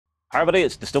Hi everybody,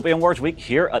 it's Dystopian Wars week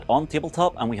here at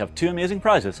OnTableTop, and we have two amazing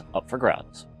prizes up for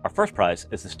grabs. Our first prize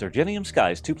is the Sturginium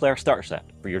Skies 2-player starter set.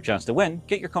 For your chance to win,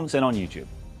 get your comments in on YouTube.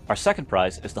 Our second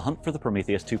prize is the Hunt for the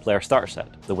Prometheus 2-player starter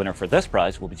set. The winner for this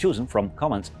prize will be chosen from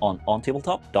comments on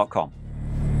OnTabletop.com.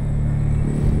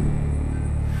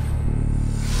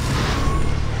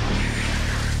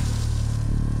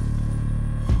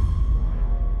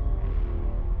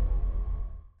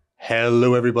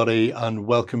 Hello everybody and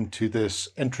welcome to this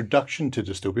introduction to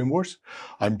Dystopian Wars.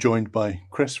 I'm joined by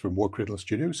Chris from Warcradle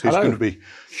Studios, who's going to be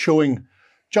showing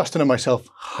Justin and myself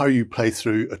how you play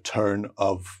through a turn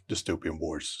of Dystopian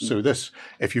Wars. So this,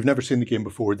 if you've never seen the game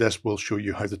before, this will show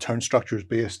you how the turn structure is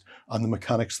based and the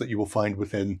mechanics that you will find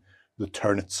within the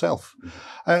turn itself.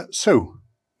 So,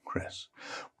 Chris,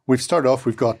 we've started off,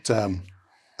 we've got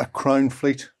a Crown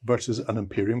fleet versus an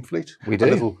Imperium fleet. We do. A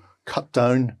little cut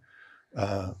down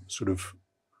sort of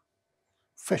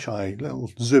fisheye,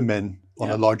 little zoom in on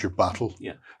a larger battle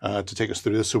to take us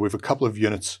through this. So we have a couple of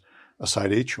units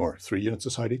aside each, or 3 units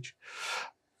aside each.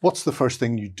 What's the first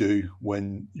thing you do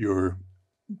when you're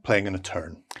playing in a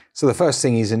turn? So the first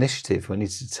thing is initiative. We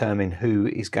need to determine who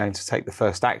is going to take the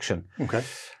first action. Okay.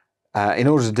 In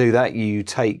order to do that, you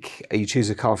choose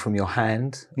a card from your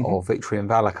hand of Victory and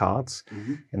Valor cards.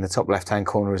 In the top left-hand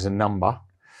corner is a number.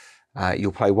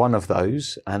 You'll play one of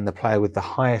those, and the player with the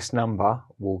highest number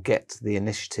will get the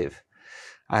initiative.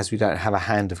 As we don't have a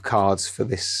hand of cards for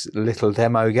this little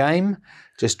demo game,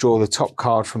 just draw the top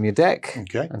card from your deck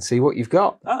and see what you've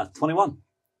got. 21.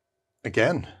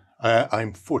 Again,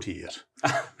 I'm 48,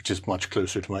 which is much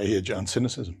closer to my age and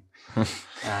cynicism.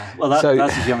 Well, that's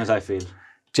as young as I feel.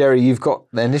 Jerry, you've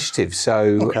got the initiative,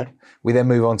 so we then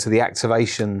move on to the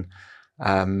activation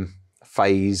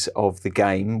phase of the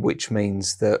game, which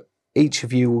means that each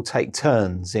of you will take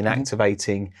turns in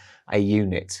activating a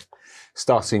unit,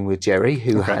 starting with Jerry,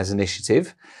 who has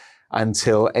initiative,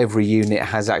 until every unit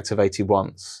has activated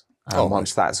once.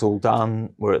 Once that's all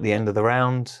done, we're at the end of the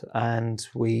round and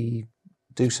we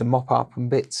do some mop-up and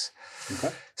bits.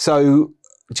 So,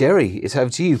 Jerry, it's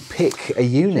over to you. Pick a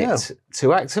unit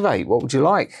to activate. What would you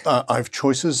like? I've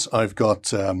choices. I've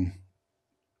got a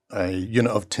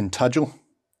unit of Tintagel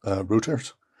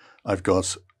rotors. I've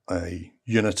got a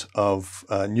unit of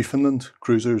Newfoundland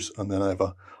cruisers, and then I have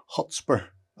a Hotspur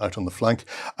out on the flank.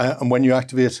 And when you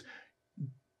activate,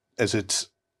 is it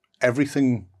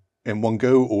everything in one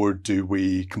go, or do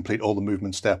we complete all the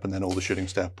movement step and then all the shooting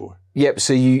step? Or Yep,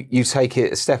 so you take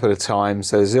it a step at a time.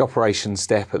 So there's the operation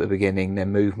step at the beginning,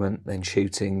 then movement, then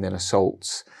shooting, then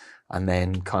assaults, and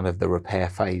then kind of the repair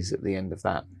phase at the end of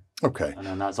that. Okay. And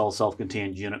then that's all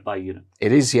self-contained unit by unit.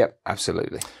 It is, yep,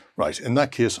 absolutely. Right, in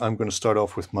that case, I'm going to start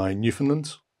off with my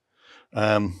Newfoundlands.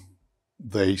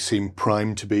 They seem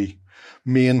primed to be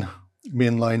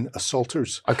mainline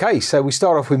assaulters. Okay, so we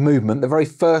start off with movement. The very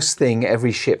first thing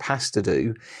every ship has to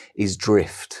do is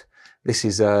drift. This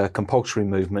is a compulsory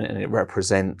movement, and it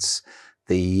represents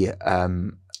the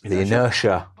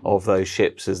inertia of those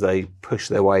ships as they push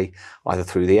their way either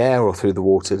through the air or through the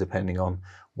water, depending on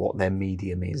what their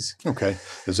medium is. Okay,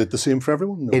 is it the same for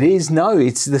everyone? It is, no,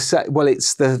 it's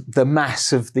the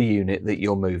mass of the unit that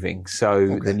you're moving.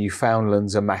 So the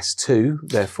Newfoundlands are mass 2,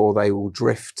 therefore they will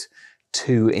drift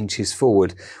 2 inches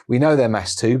forward. We know they're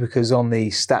mass 2 because on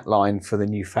the stat line for the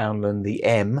Newfoundland, the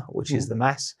M, which is the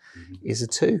mass, is a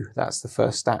 2. That's the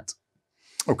first stat.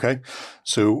 Okay,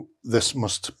 so this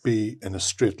must be in a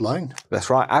straight line. That's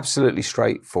right, absolutely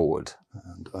straightforward.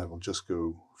 And I will just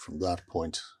go from that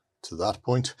point to that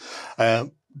point.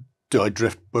 Do I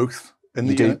drift both in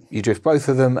the unit? You drift both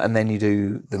of them, and then you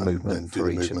do the movement for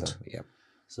each of them. Yep.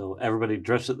 So everybody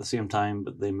drifts at the same time,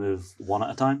 but they move one at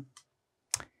a time?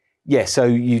 Yeah, so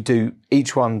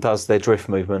each one does their drift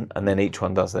movement, and then each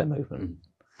one does their movement.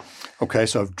 Okay,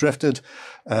 so I've drifted.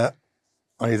 I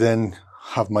then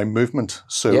have my movement.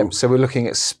 So yep, so we're looking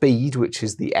at speed, which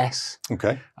is the S.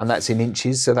 Okay. And that's in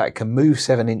inches, so that can move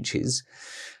 7 inches.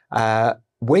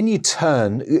 When you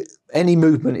turn, any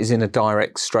movement is in a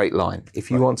direct straight line.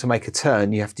 If you want to make a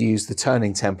turn, you have to use the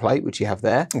turning template, which you have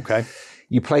there. Okay.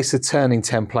 You place the turning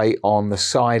template on the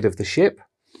side of the ship,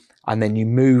 and then you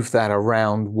move that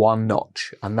around 1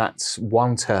 notch, and that's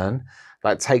 1 turn.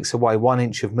 That takes away 1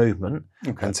 inch of movement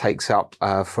and takes up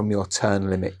from your turn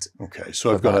limit. Okay,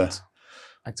 so I've got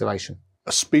activation.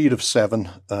 A speed of 7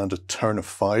 and a turn of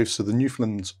 5, so the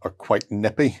Newfoundlands are quite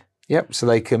nippy. Yep, so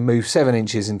they can move 7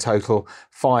 inches in total.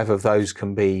 5 of those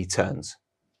can be turns.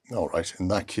 All right, in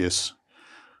that case,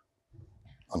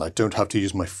 and I don't have to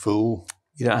use my full...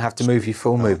 You don't have to move your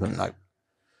full movement, no.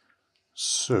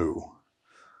 So,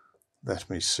 let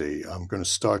me see. I'm going to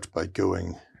start by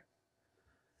going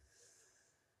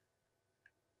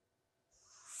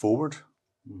forward.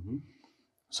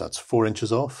 So that's 4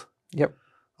 inches off. Yep.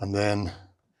 And then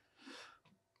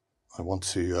I want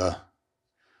to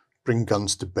bring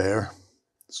guns to bear.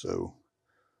 So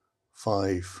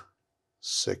 5,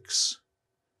 6,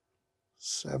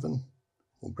 7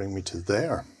 will bring me to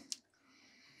there.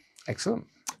 Excellent.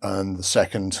 And the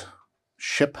second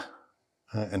ship,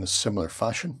 in a similar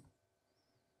fashion,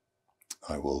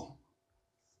 I will...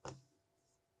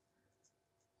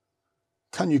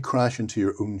 Can you crash into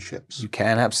your own ships? You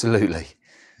can, absolutely.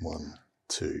 1,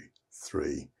 2,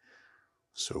 3.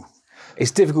 So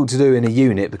it's difficult to do in a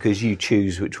unit because you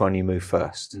choose which one you move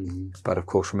first. But of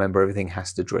course, remember, everything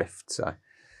has to drift. So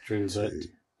true, but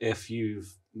if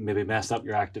you've maybe messed up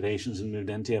your activations and moved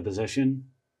into a position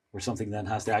where something then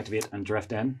has to activate and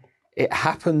drift in, it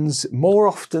happens more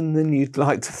often than you'd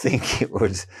like to think it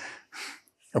would.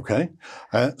 Okay,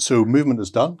 so movement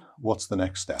is done. What's the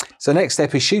next step? So next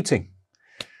step is shooting.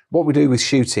 What we do with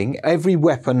shooting, every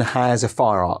weapon has a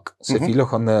fire arc. So if you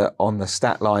look on the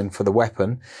stat line for the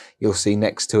weapon, you'll see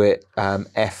next to it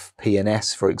F, P, and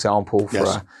S, for example, for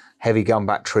a heavy gun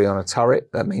battery on a turret.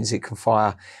 That means it can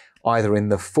fire either in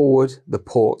the forward, the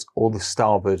port, or the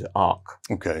starboard arc.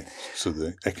 Okay, so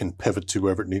it can pivot to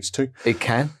wherever it needs to. It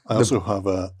can. I also have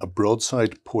a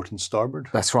broadside, port and starboard.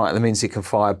 That's right. That means it can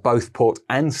fire both port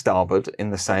and starboard in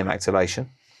the same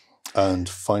activation. And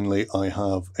finally, I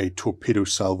have a torpedo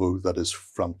salvo that is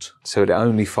front. So it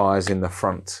only fires in the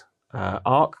front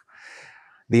arc.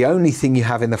 The only thing you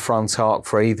have in the front arc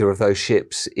for either of those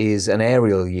ships is an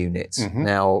aerial unit.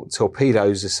 Now,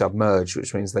 torpedoes are submerged,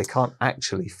 which means they can't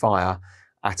actually fire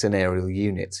at an aerial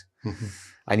unit.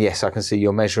 And yes, I can see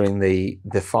you're measuring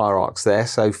the fire arcs there.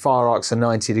 So fire arcs are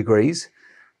 90 degrees.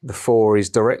 The fore is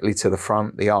directly to the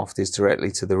front, the aft is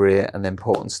directly to the rear, and then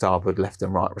port and starboard, left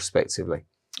and right, respectively.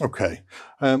 Okay,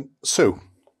 so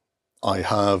I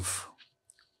have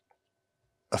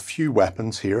a few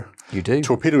weapons here. You do.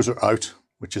 Torpedoes are out,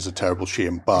 which is a terrible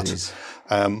shame, but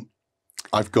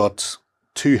I've got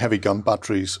 2 heavy gun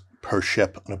batteries per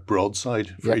ship and a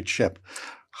broadside for each ship.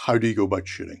 How do you go about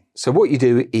shooting? So what you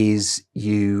do is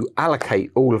you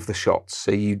allocate all of the shots.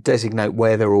 So you designate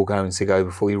where they're all going to go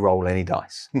before you roll any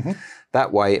dice.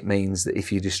 That way it means that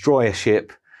if you destroy a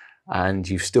ship and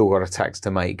you've still got attacks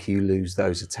to make, you lose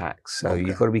those attacks. So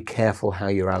you've got to be careful how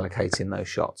you're allocating those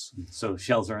shots. So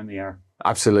shells are in the air?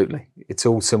 Absolutely. It's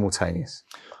all simultaneous.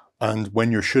 And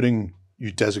when you're shooting,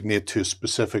 you designate to a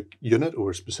specific unit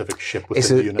or a specific ship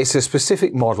within the unit? It's a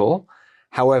specific model.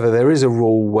 However, there is a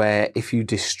rule where if you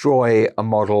destroy a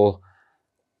model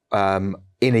in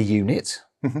a unit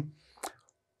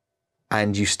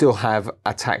and you still have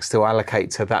attacks to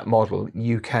allocate to that model,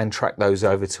 you can track those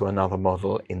over to another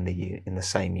model in the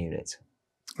same unit.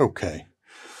 Okay.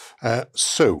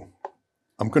 So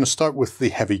I'm going to start with the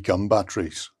heavy gun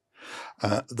batteries.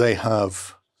 They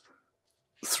have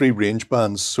 3 range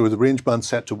bands. So are the range bands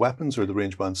set to weapons or are the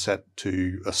range bands set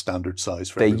to a standard size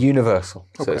for everybody? They're universal.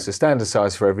 So it's a standard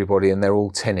size for everybody and they're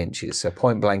all 10 inches. So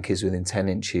point blank is within 10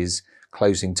 inches,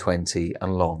 closing 20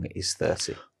 and long is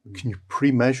 30. Can you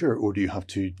pre-measure or do you have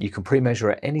to? You can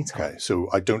pre-measure at any time. Okay, so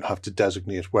I don't have to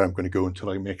designate where I'm going to go until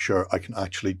I make sure I can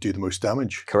actually do the most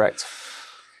damage. Correct.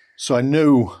 So I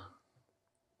know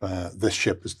this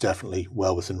ship is definitely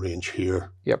well within range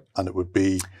here. Yep. And it would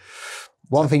be...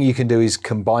 One thing you can do is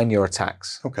combine your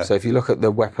attacks. Okay. So if you look at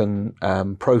the weapon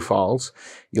profiles,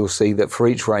 you'll see that for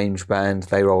each range band,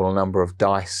 they roll a number of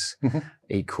dice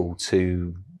equal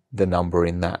to the number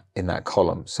in that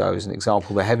column. So as an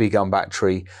example, the heavy gun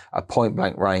battery at point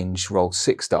blank range rolls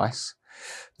 6 dice.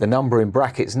 The number in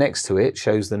brackets next to it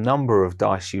shows the number of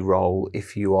dice you roll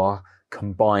if you are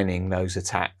combining those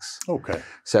attacks. Okay.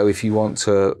 So if you want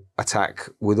to attack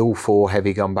with all 4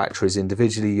 heavy gun batteries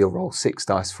individually, you'll roll 6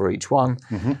 dice for each one.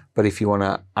 But if you want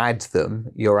to add them,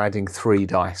 you're adding 3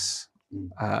 dice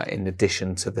in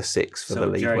addition to the 6 for the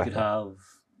lead Jerry weapon. Could have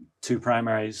 2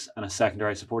 primaries and a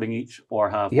secondary supporting each, or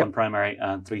have 1 primary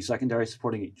and 3 secondary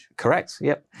supporting each. Correct,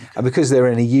 yep. And because they're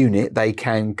in a unit, they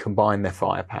can combine their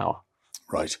firepower.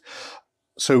 Right.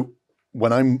 So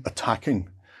when I'm attacking,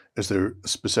 is there a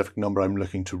specific number I'm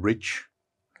looking to reach?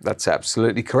 That's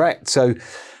absolutely correct. So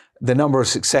the number of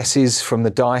successes from the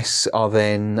dice are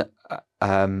then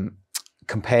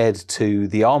compared to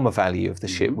the armor value of the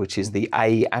ship, which is the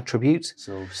A attribute.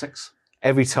 So 6.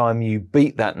 Every time you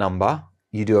beat that number,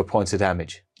 you do a point of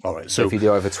damage. All right. So if you do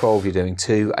over 12, you're doing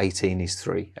 2, 18 is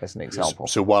 3, as an example.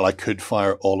 So while I could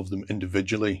fire all of them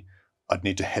individually, I'd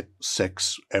need to hit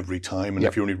 6 every time. And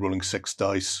if you're only rolling 6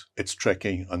 dice, it's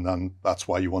tricky. And then that's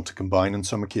why you want to combine on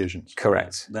some occasions.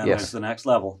 Correct. Then there's the next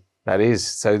level. That is.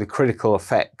 So the critical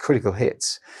effect, critical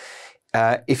hits.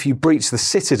 If you breach the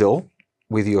citadel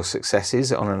with your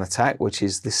successes on an attack, which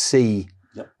is the C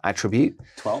attribute,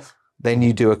 12. Then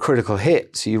you do a critical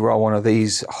hit. So you roll one of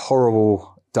these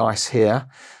horrible dice here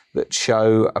that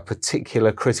show a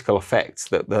particular critical effect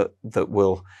that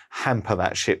will hamper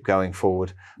that ship going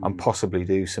forward and possibly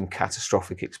do some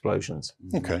catastrophic explosions.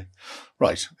 Okay,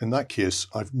 right. In that case,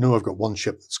 I know I've got one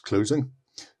ship that's closing.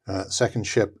 Second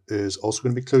ship is also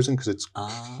going to be closing because it's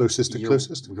closest to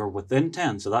closest. You're within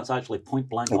 10, so that's actually point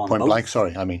blank on point both. blank,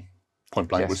 sorry. I mean, point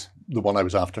blank was the one I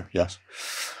was after, yes.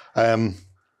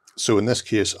 So in this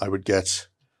case, I would get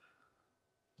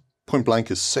point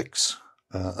blank is 6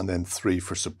 and then 3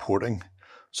 for supporting.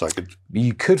 So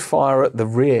You could fire at the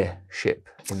rear ship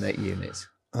in that unit.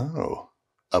 Oh,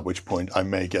 at which point I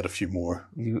may get a few more.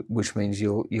 Which means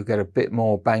you'll get a bit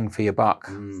more bang for your buck.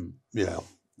 Yeah.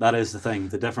 That is the thing.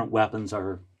 The different weapons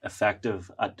are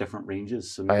effective at different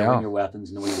ranges. So knowing your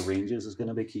weapons, knowing the ranges is going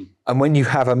to be key. And when you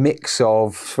have a mix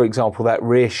of, for example, that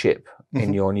rear ship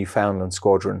in your Newfoundland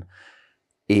squadron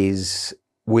is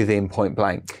within point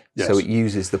blank. Yes. So it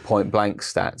uses the point blank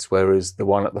stats, whereas the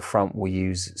one at the front will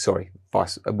use,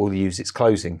 will use its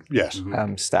closing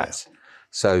stats.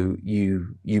 So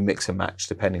you mix and match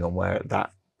depending on where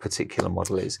that particular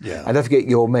model is. Yeah. And don't forget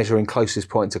you're measuring closest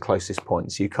point to closest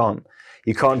point. So you can't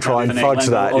try and fudge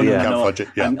that. No, fudge it,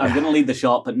 I'm going to lead the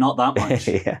shot, but not that much.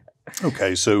 Yeah.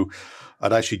 Okay, so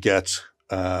I'd actually get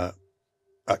at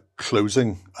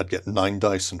closing, I'd get 9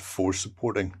 dice and 4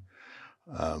 supporting.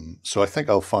 So I think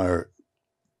I'll fire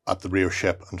at the rear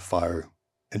ship and fire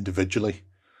individually.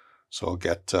 So I'll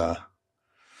get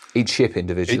each ship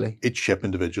individually. Each ship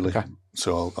individually. Okay.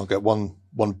 So I'll get one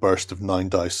burst of 9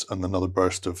 dice and another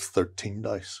burst of 13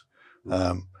 dice.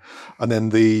 And then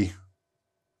the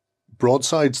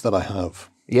broadsides that I have.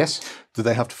 Yes. Do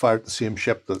they have to fire at the same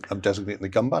ship that I'm designating the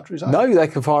gun batteries at? No, they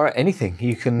can fire at anything.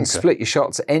 You can split your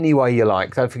shots any way you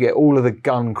like. Don't forget, all of the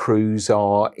gun crews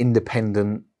are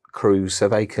independent crews, so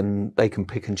they can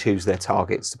pick and choose their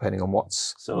targets depending on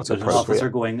what's there's an officer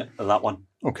going at that one.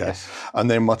 Okay. Yes. And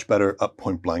they're much better at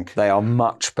point blank. They are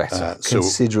much better,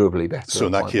 considerably better. So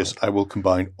in that case, I will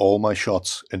combine all my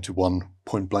shots into one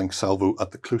point blank salvo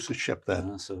at the closest ship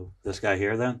then. So this guy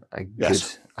here then?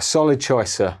 Yes. A solid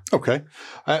choice, sir. Okay.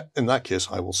 In that case,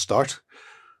 I will start.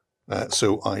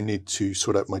 So I need to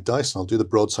sort out my dice, and I'll do the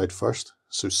broadside first.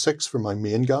 So 6 for my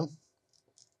main gun,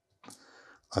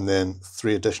 and then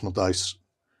 3 additional dice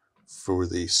for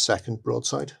the second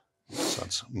broadside. So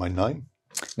that's my 9.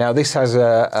 Now this has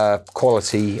a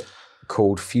quality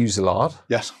called Fusillade.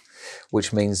 Yes.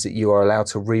 Which means that you are allowed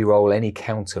to re-roll any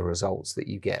counter results that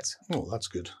you get. Oh, that's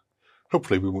good.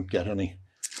 Hopefully we won't get any,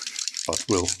 but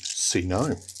we'll see now.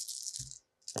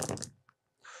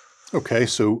 Okay,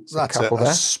 so that's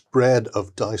a spread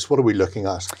of dice. What are we looking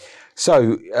at?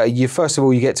 So first of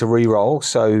all, you get to re-roll.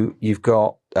 So you've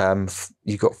got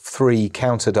 3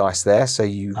 counter dice there. So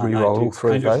you re-roll all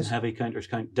 3 of those. Heavy counters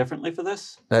count differently for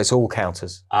this? No, it's all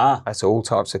counters. That's all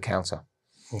types of counter.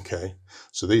 Okay,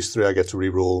 so these 3 I get to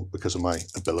re-roll because of my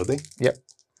ability. Yep.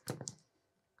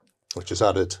 Which has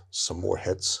added some more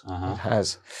hits. It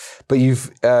has.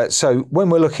 But so when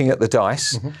we're looking at the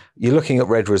dice, you're looking at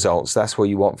red results. That's what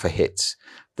you want for hits.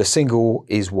 The single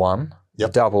is 1, the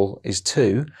double is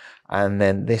 2, and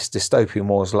then this Dystopian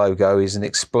Wars logo is an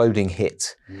exploding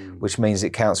hit, which means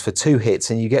it counts for 2 hits,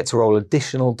 and you get to roll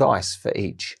additional dice for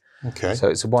each. Okay. So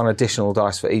it's 1 additional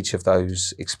dice for each of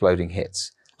those exploding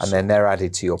hits, and then they're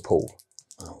added to your pool.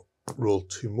 I'll roll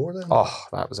 2 more then. Oh,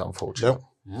 that was unfortunate.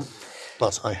 Yep.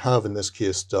 But I have in this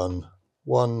case done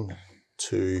 1,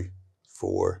 2,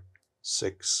 4,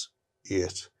 6,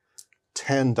 8,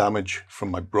 10 damage from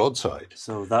my broadside.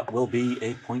 So that will be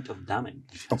a point of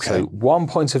damage. Okay. So 1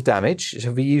 point of damage. So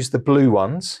if we use the blue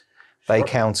ones, they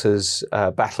count as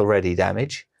battle ready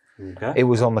damage. Okay. It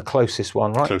was on the closest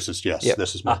one, right? Closest, yes. Yep.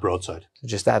 This is my broadside. So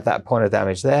just add that point of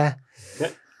damage there.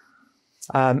 Okay.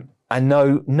 And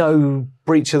no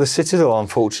breach of the citadel,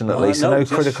 unfortunately. So no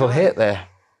critical hit there.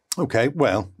 Okay,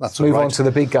 well, that's all right. Move on to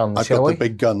the big guns, shall we? I've got the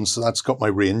big guns, so that's got my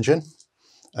range in.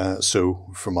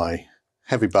 So for my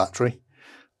heavy battery,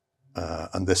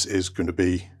 and this is going to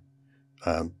be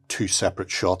 2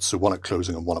 separate shots, so 1 at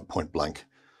closing and 1 at point blank.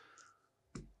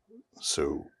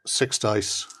 So 6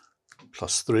 dice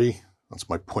plus 3, that's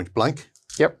my point blank.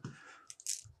 Yep.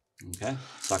 Okay,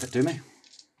 suck it to me.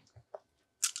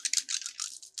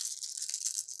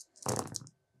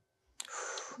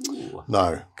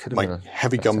 Now, my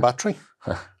heavy gun battery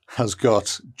has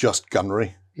got just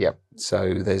gunnery. Yep,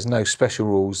 so there's no special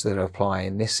rules that apply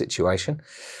in this situation.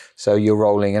 So you're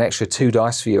rolling an extra 2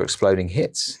 dice for your exploding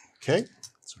hits. Okay,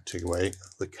 so take away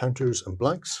the counters and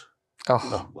blanks.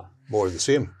 Oh. No, more of the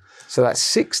same. So that's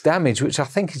 6 damage, which I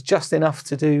think is just enough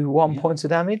to do 1 point of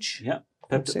damage. Yeah,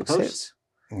 pipped at the post. Hits.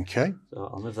 Okay. So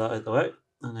I'll move that out the way.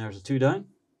 And there's a 2 down.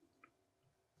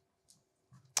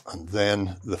 And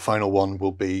then the final one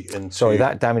will be into... Sorry,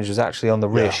 that damage was actually on the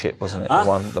rear ship, wasn't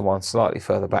it? The one slightly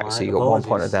further back. So you got 1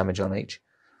 point of damage on each.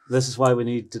 This is why we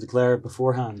need to declare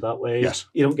beforehand. That way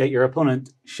you don't get your opponent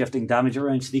shifting damage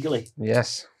around sneakily.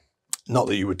 Yes. Not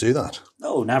that you would do that.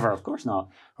 No, never. Of course not.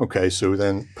 Okay, so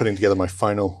then putting together my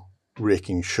final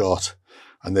raking shot,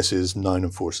 and this is 9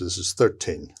 and 4, so this is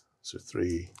 13. So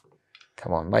 3...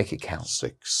 Come on, make it count.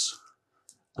 6...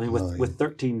 I mean, with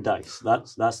 13 dice,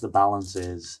 that's the balance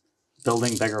is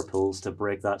building bigger pools to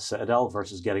break that citadel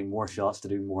versus getting more shots to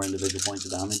do more individual points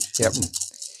of damage. Yep.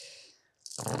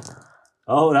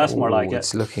 Oh, that's more like it.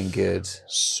 It's looking good.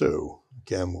 So,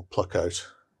 again, we'll pluck out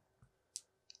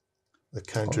the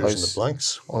counters and the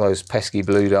blanks. All those pesky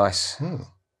blue dice.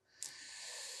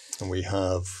 And we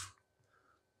have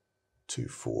 2,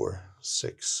 4,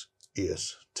 6,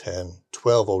 8, 10,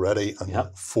 12 already,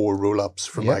 and 4 roll-ups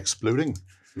from my exploding.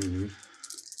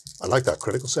 I like that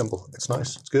critical symbol. It's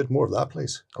nice. It's good. More of that,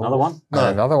 please. Another one? No,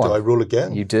 another one. Do I roll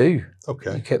again? You do.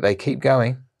 Okay. They keep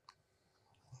going.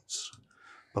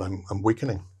 But I'm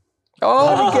weakening.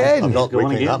 Oh, again. I'm not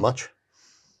weakening that much.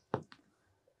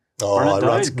 Oh, I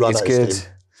ran it's out good. of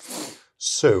steam.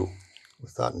 So,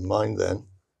 with that in mind then,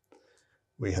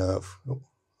 we have... Oh,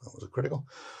 that was a critical.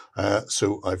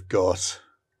 So I've got...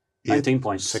 19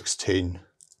 points. 16,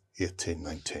 18,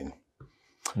 19.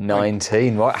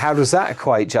 19. How does that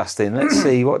equate, Justin? Let's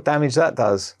see what damage that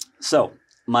does. So,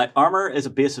 my armor is a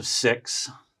base of 6.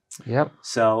 Yep.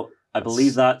 So, I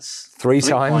believe that's 3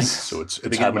 times. points. So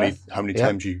it's how many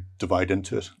times you divide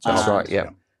into it. That's right,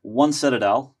 yeah. 1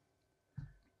 citadel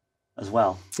as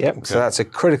well. Yep, okay. So that's a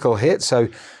critical hit. So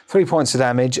 3 points of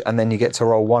damage, and then you get to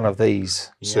roll 1 of these.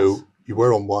 Yes. So you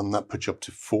were on 1, that puts you up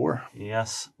to 4.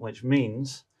 Yes, which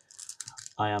means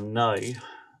I am now,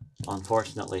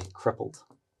 unfortunately, crippled.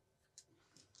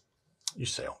 You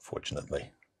say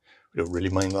unfortunately. We don't really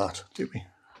mind that, do we?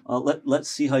 Well, let's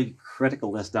see how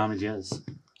critical this damage is.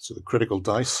 So the critical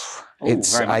dice.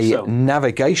 It's a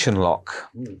navigation lock.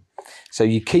 So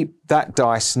you keep that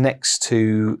dice next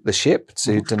to the ship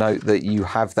to denote that you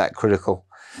have that critical.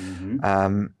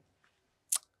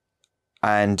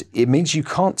 And it means you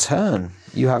can't turn.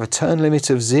 You have a turn limit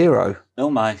of 0. Oh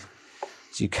my.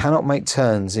 So you cannot make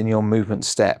turns in your movement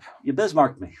step. You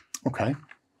bismarcked me. Okay.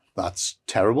 That's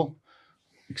terrible.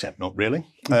 Except not really.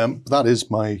 That is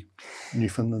my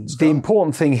Newfoundland style. The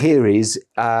important thing here is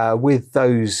with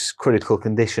those critical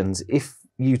conditions, if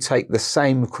you take the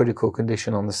same critical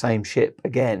condition on the same ship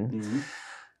again,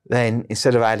 then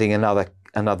instead of adding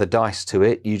another dice to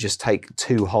it, you just take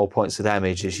 2 whole points of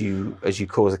damage as you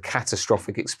cause a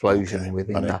catastrophic explosion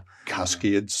within that.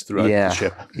 Cascades throughout the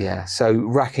ship. Yeah. So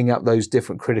racking up those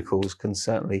different criticals can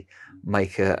certainly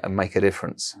make a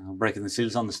difference. Breaking the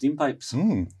seals on the steam pipes.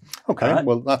 Okay,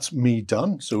 well that's me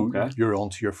done. So you're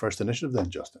on to your first initiative then,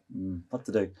 Justin. What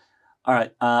to do? All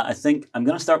right, I think I'm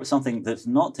going to start with something that's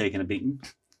not taking a beating,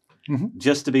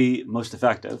 just to be most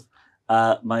effective.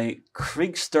 My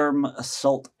Kriegssturm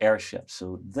assault airship.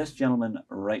 So this gentleman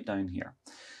right down here.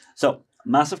 So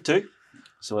massive 2.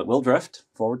 So it will drift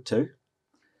forward 2.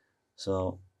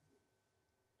 So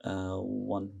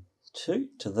 1, 2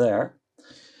 to there.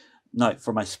 Now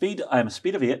for my speed, I am a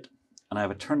speed of 8 and I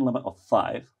have a turn limit of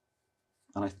 5.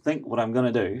 And I think what I'm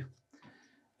going to do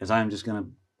is I'm just going to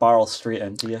barrel straight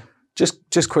into you.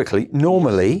 Just quickly,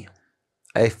 normally,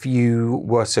 if you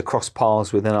were to cross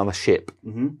paths with another ship,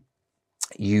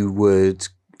 you would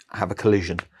have a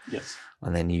collision. Yes.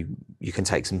 And then you can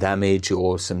take some damage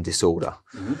or some disorder.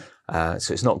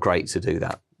 So it's not great to do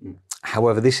that.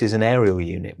 However, this is an aerial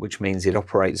unit, which means it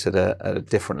operates at a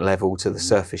different level to the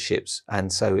surface ships,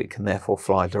 and so it can therefore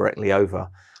fly directly over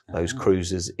those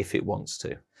cruisers if it wants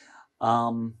to.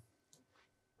 I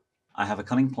have a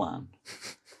cunning plan.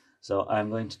 So I'm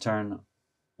going to turn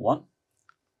 1,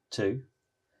 2,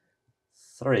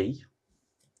 3,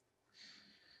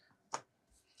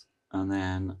 and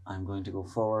then I'm going to go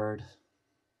forward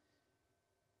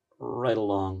right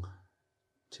along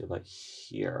to about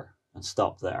here and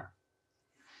stop there.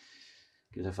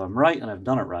 Because if I'm right and I've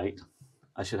done it right,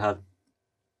 I should have,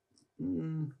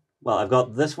 well, I've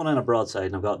got this one in a broadside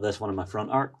and I've got this one in my front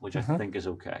arc, which I think is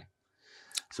okay.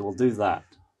 So we'll do that.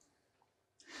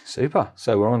 Super.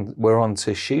 So we're on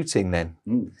to shooting then.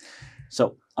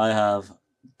 So I have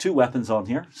 2 weapons on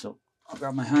here. So I'll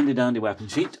grab my handy dandy weapon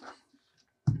sheet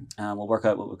and we'll work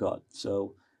out what we've got.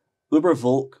 So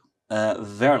Ubervolk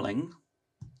Verling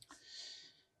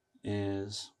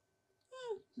is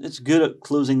It's good at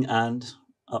closing and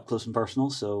up close and personal,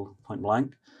 so point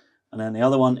blank. And then the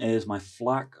other one is my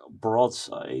flak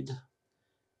broadside,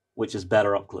 which is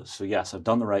better up close. So yes, I've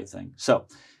done the right thing. So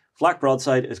flak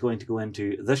broadside is going to go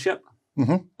into this ship,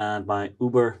 and my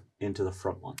Uber into the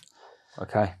front one.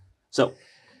 Okay. So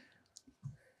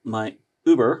my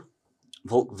Uber,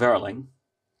 Volk Verling,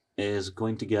 is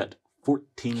going to get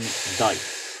 14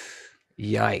 dice.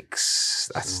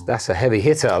 Yikes. That's a heavy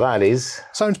hitter, that is.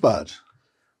 Sounds bad.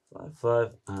 5,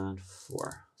 5, and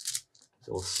 4.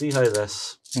 So we'll see how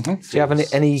this Do you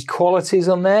have any qualities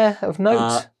on there of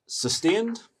note?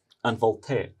 Sustained and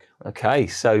voltaic. Okay,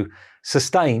 so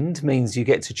sustained means you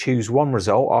get to choose one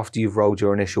result after you've rolled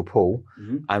your initial pool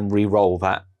and re-roll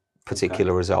that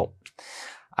particular result.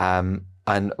 And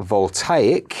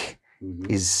voltaic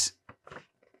is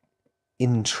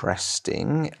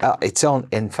interesting. It's on.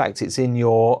 In fact, it's in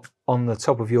your on the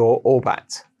top of your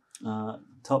Orbat.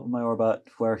 Top of my Orbat,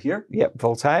 where here? Yep,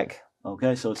 voltaic.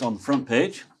 Okay, so it's on the front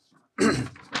page.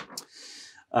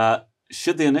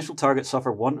 Should the initial target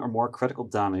suffer one or more critical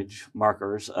damage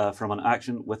markers from an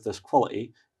action with this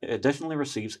quality, it additionally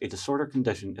receives a disorder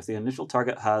condition if the initial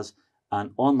target has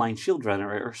an online shield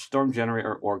generator, storm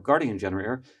generator, or guardian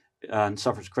generator and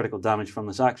suffers critical damage from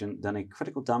this action. Then a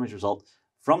critical damage result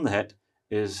from the hit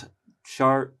is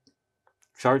charged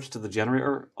to the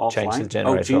generator offline. Change the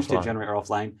generator change to generator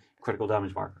offline, critical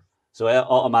damage marker. So it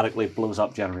automatically blows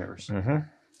up generators.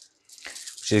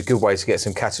 Which is a good way to get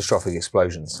some catastrophic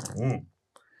explosions.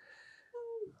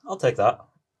 I'll take that.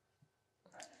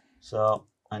 So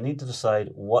I need to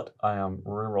decide what I am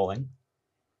re-rolling.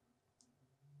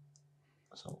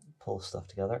 So pull stuff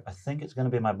together. I think it's going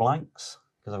to be my blanks,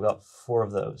 because I've got 4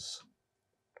 of those.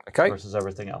 Okay. Versus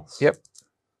everything else. Yep.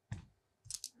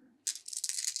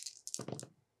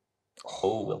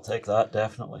 Oh, we'll take that,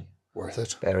 definitely. Worth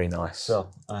it. Very nice.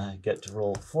 So I get to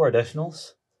roll 4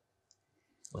 additionals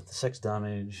with the 6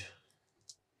 damage.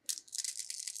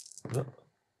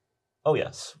 Oh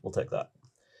yes, we'll take that.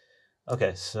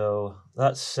 Okay, so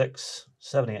that's 6,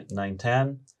 7, 8, 9,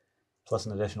 10, plus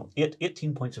an additional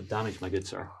 18 points of damage, my good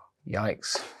sir.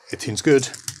 Yikes. 18's good.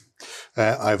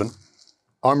 I have an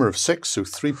armor of 6, so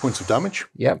 3 points of damage.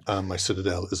 Yep. And my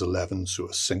citadel is 11, so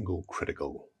a single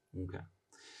critical. Okay.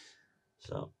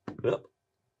 So, yep.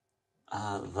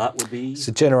 That would be... It's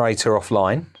a generator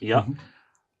offline. Yeah.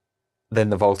 Then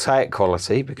the voltaic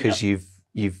quality, because you've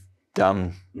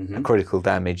done a critical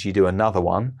damage, you do another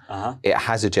one. It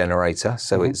has a generator,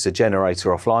 so it's a generator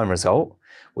offline result,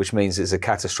 which means it's a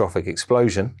catastrophic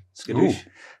explosion.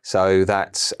 So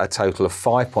that's a total of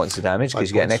 5 points of damage,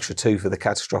 because you get an extra 2 for the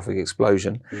catastrophic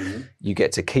explosion. You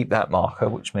get to keep that marker,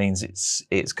 which means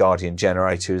its guardian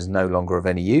generator is no longer of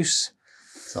any use.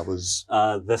 That was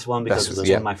this one, because it's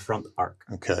in my front arc.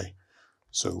 Okay,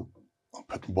 so I'll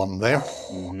put 1 there.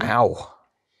 Ow.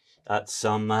 That's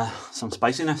some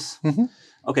spiciness.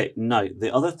 Okay, now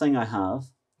the other thing I have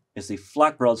is the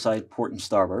flak broadside, port and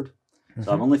starboard.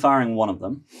 So I'm only firing 1 of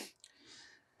them.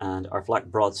 And our flak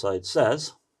broadside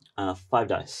says 5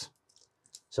 dice.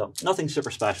 So nothing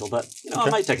super special, but I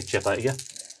might take a chip out of you.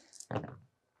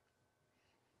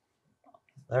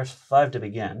 There's 5 to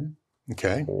begin.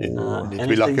 Okay, you need to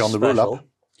be lucky on the roll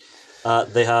up.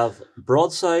 They have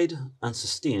broadside and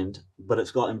sustained, but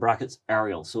it's got in brackets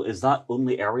aerial. So is that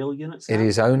only aerial units now? It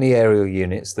is only aerial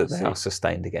units that they are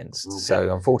sustained against. Okay.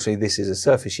 So unfortunately, this is a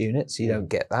surface unit, so you don't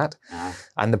get that.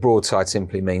 And the broadside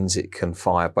simply means it can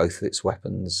fire both of its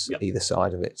weapons either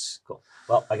side of it. Cool.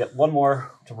 Well, I get 1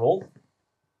 more to roll.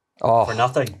 For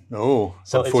nothing. Oh,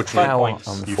 so unfortunately. It's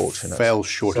 5 points. You fell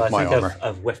short of my armor.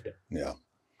 I've whiffed it. Yeah.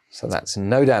 So that's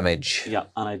no damage. Yeah,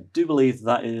 and I do believe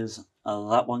that is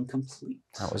that one complete.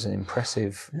 That was an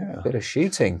impressive bit of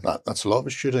shooting. That's a lot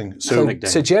of shooting.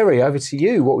 So Jerry, over to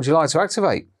you. What would you like to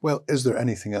activate? Well, is there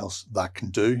anything else that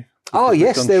can do? Oh,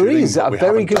 yes, there is. A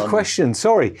very good question.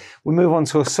 Sorry. We move on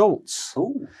to assaults.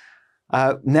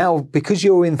 Now, because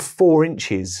you're in 4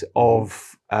 inches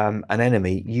of an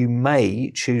enemy, you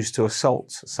may choose to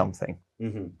assault something.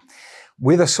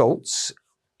 With assaults,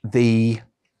 the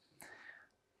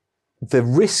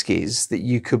risk is that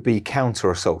you could be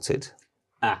counter-assaulted.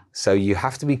 So you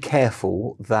have to be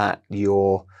careful that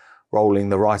you're rolling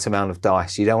the right amount of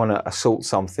dice. You don't want to assault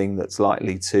something that's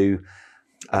likely to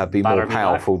be more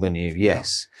powerful than you.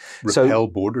 Yes. Repel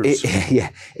borders.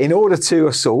 In order to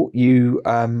assault, you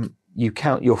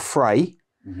count your fray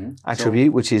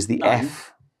attribute, which is the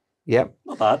F. Yep.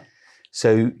 Not bad.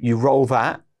 So you roll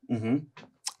that,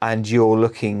 and you're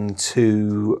looking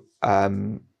to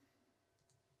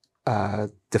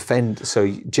defend. So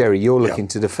Jerry, you're looking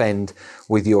to defend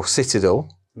with your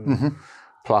citadel,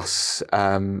 plus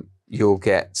you'll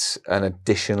get an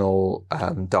additional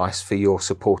dice for your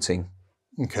supporting.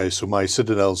 Okay, so my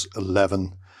Citadel's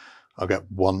 11. I'll get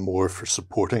one more for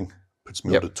supporting. Puts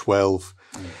me up to 12.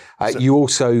 You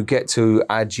also get to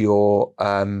add your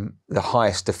the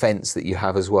highest defense that you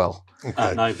have as well.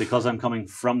 Okay. Now, because I'm coming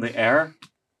from the air,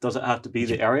 does it have to be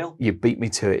the aerial? You beat me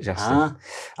to it, Justin.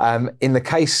 In the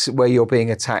case where you're being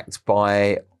attacked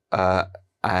by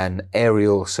an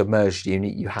aerial submerged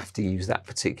unit, you have to use that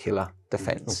particular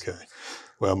defense. Okay.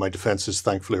 Well, my defenses,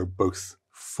 thankfully, are both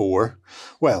 4.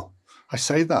 Well, I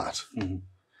say that.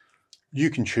 You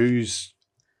can choose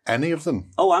any of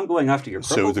them. Oh, I'm going after your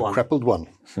crippled one. So the crippled one.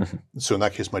 So in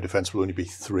that case, my defense will only be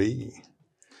 3.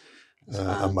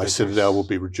 And my Citadel will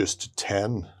be reduced to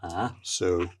 10.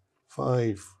 So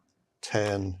 5,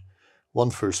 10, 1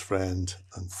 first friend,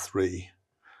 and 3.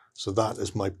 So that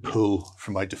is my pull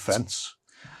for my defense.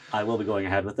 I will be going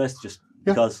ahead with this just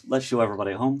because let's show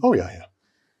everybody at home. Oh, yeah.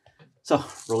 So,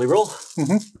 rolly roll.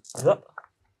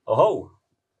 Oh ho.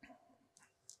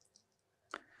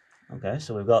 Okay,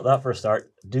 so we've got that for a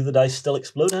start. Do the dice still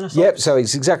explode in a Yep, so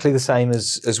it's exactly the same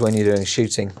as when you're doing a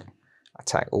shooting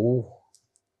attack. Oh.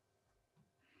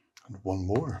 And 1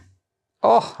 more.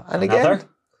 Oh, and Another. again.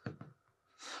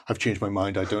 I've changed my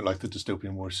mind. I don't like the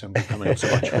Dystopian Wars symbol coming up so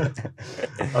much.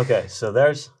 Okay, so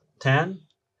there's 10,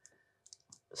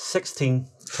 16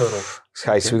 total.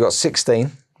 Okay, so we've got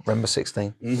 16. Remember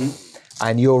 16.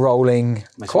 And you're rolling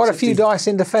quite a few dice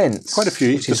in defense. Quite a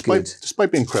few, which is good.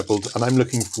 despite being crippled. And I'm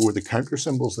looking for the counter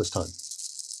symbols this time.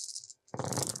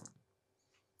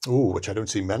 Oh, which I don't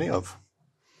see many of.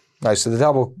 No, so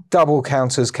the double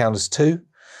counters count as 2,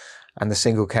 and the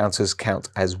single counters count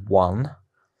as 1.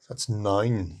 That's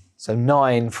 9. So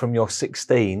 9 from your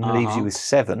 16 leaves you with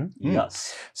 7.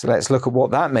 Yes. So let's look at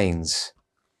what that means.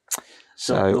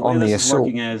 So the way on the this is assault,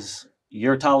 working is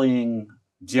you're tallying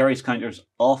Jerry's counters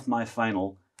off my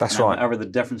final. That's and right. Whatever the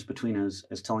difference between us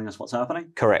is telling us what's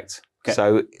happening. Correct. Okay.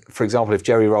 So, for example, if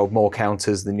Jerry rolled more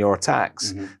counters than your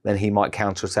attacks, then he might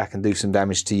counterattack and do some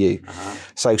damage to you.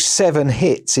 So 7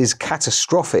 hits is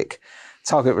catastrophic.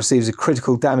 Target receives a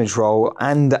critical damage roll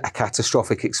and a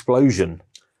catastrophic explosion.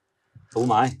 Oh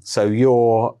my. So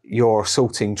your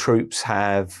assaulting troops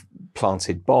have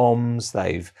planted bombs,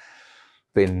 they've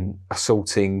been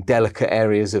assaulting delicate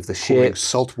areas of the Pouring ship.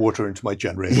 salt water into my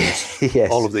generators. Yes.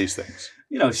 All of these things.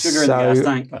 You know, sugar in the gas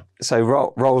tank. So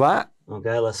roll that.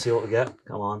 Okay, let's see what we get.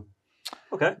 Come on.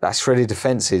 Okay. That's ready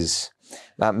defenses.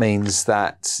 That means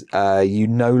that you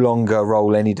no longer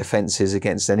roll any defenses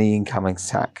against any incoming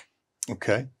attack.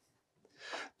 Okay.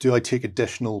 Do I take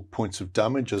additional points of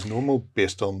damage as normal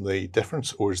based on the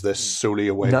difference, or is this solely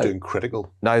a way of doing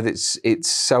critical? No, it's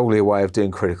solely a way of doing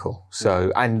critical.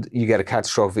 So, and you get a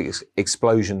catastrophic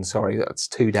explosion. Sorry, that's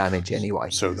 2 damage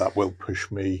anyway. So that will push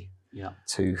me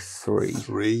to 3.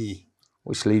 3.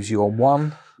 Which leaves you on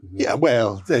 1. Yeah,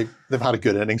 well, they've had a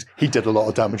good innings. He did a lot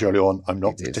of damage early on. I'm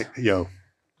not,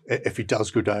 if he does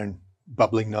go down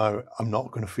bubbling now, I'm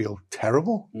not going to feel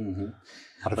terrible.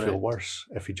 I'd feel worse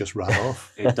if he just ran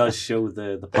off. It does show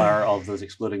the power of those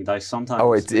exploding dice sometimes.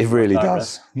 Oh, it really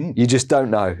does. You just don't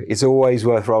know. It's always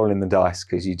worth rolling the dice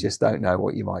because you just don't know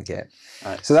what you might get.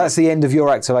 Right, so that's the end of your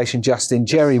activation, Justin.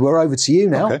 Jerry, we're over to you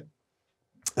now.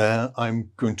 Okay.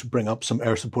 I'm going to bring up some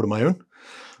air support of my own.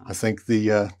 I think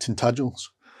the Tintagels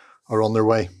are on their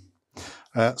way.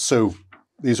 So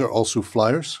these are also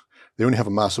flyers. They only have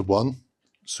a mass of 1,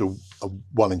 so a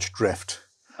 1-inch drift.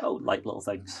 Oh, light little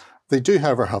things. They do,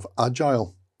 however, have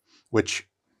agile, which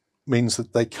means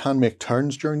that they can make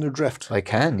turns during their drift. They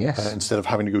can, yes. Instead of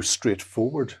having to go straight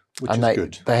forward, which is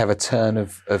good. They have a turn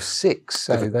of 6.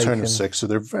 So they have a turn of 6, so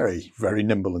they're very, very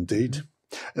nimble indeed.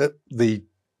 The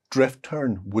drift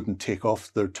turn wouldn't take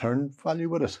off their turn value,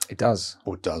 would it? It does.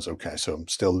 Oh, it does. Okay, so I'm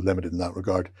still limited in that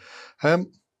regard.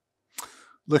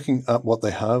 Looking at what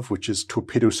they have, which is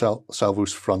torpedo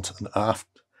salvos front and aft,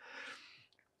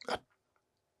 I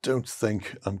don't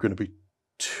think I'm going to be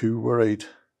too worried.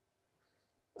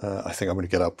 I think I'm going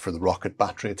to get up for the rocket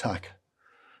battery attack.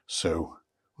 So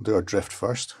we'll do our drift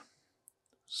first.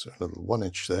 So a little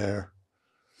 1-inch there,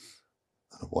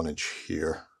 and a 1-inch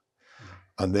here.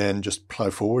 And then just plough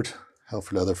forward, hell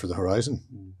for leather for the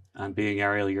horizon. And being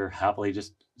aerial, you're happily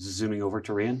just zooming over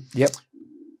terrain. Yep.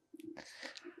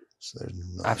 So there's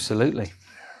 9. Absolutely.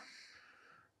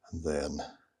 And then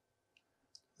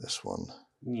this one.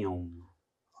 I'll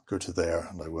go to there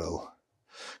and I will.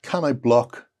 Can I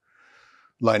block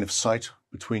line of sight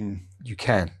between? You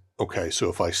can. Okay, so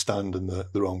if I stand in the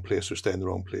wrong place or stay in the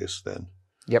wrong place, then.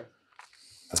 Yep.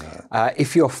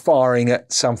 If you're firing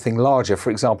at something larger,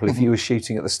 for example, if you were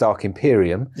shooting at the Stark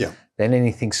Imperium, then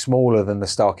anything smaller than the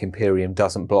Stark Imperium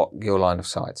doesn't block your line of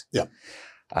sight. Yeah.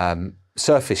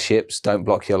 Surface ships don't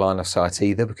block your line of sight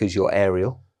either because you're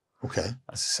aerial. Okay.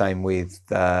 That's the same with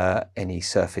any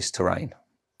surface terrain.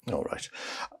 All right.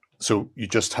 So you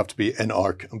just have to be in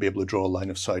arc and be able to draw a line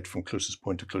of sight from closest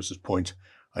point to closest point,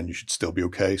 and you should still be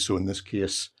okay. So in this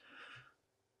case,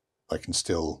 I can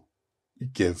still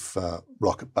give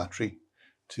rocket battery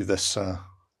to this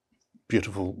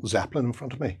beautiful Zeppelin in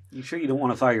front of me. You sure you don't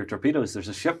want to fire your torpedoes? There's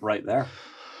a ship right there.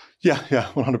 Yeah,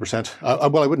 100%.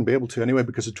 Well, I wouldn't be able to anyway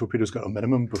because the torpedoes got a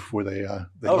minimum before they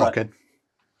lock in.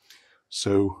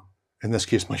 So in this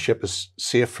case, my ship is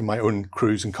safe from my own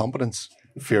cruise incompetence.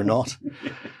 Fear not.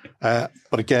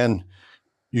 But again,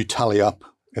 you tally up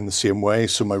in the same way.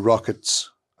 So my rockets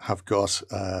have got,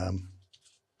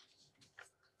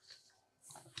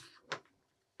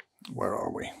 where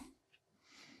are we?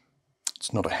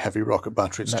 It's not a heavy rocket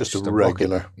battery. It's just a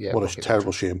regular. Yeah, what a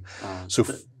terrible shame. So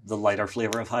the lighter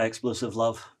flavor of high explosive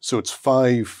love. So it's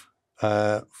five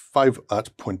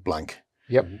at point blank.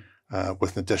 Yep.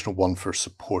 With an additional 1 for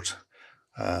support.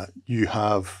 You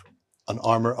have an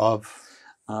armor of?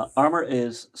 Armor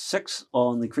is 6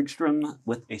 on the Kriegstrom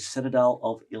with a citadel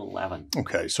of 11.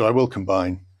 Okay, so I will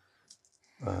combine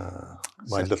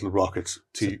my little rockets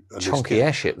to a chunky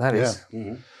airship, that is. Yeah.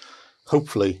 Mm-hmm.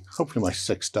 Hopefully my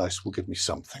 6 dice will give me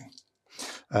something.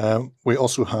 We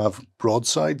also have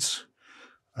broadsides.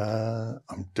 I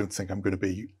don't think I'm going to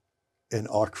be in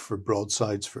arc for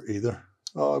broadsides for either.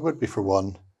 Oh, it would be for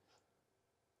 1.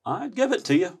 I'd give it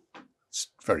to you. It's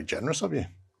very generous of you.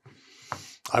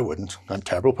 I wouldn't. I'm a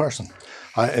terrible person.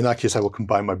 In that case, I will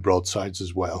combine my broadsides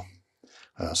as well.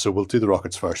 So we'll do the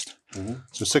rockets first. Mm-hmm.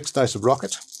 So 6 dice of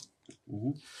rocket.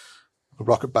 Mm-hmm. The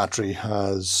rocket battery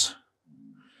has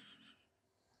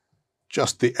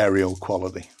just the aerial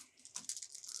quality.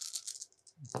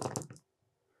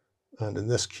 And in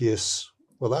this case,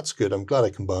 well, that's good. I'm glad I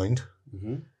combined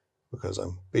because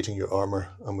I'm beating your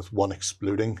armor and with 1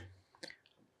 exploding.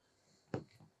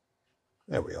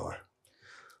 There we are.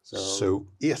 So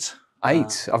 8.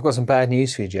 8. I've got some bad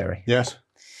news for you, Jerry. Yes.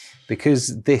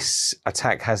 Because this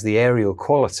attack has the aerial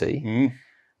quality,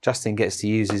 Justin gets to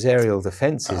use his aerial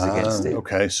defences against it.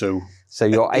 Okay, so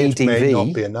your ADV may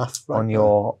not be enough on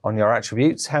your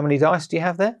attributes. How many dice do you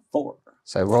have there? 4.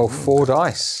 So roll 4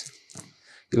 dice.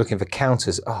 You're looking for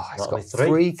counters. Oh, it's got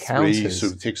 3 counters. 3, so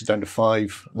it takes it down to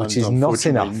 5. Which is not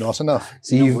enough. Not enough.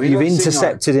 So you've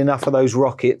intercepted enough of those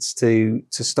rockets to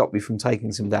stop you from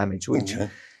taking some damage, which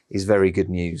is very good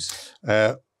news.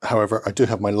 However, I do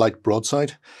have my light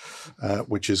broadside,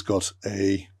 which has got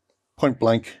a point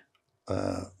blank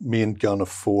main gun of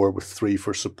 4 with 3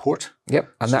 for support. Yep,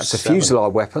 and so that's a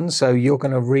fusillade weapon, so you're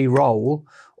going to re-roll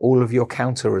all of your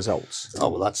counter results. Oh,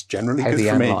 well, that's generally good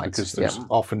for me because there's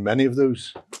often many of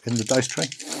those in the dice tray.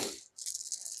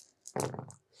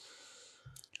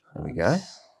 There we go.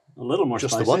 A little more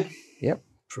just spicy. The 1. Yep.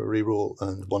 For a re-roll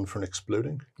and 1 for an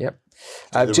exploding. Yep.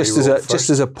 Just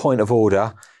as a point of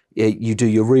order, you do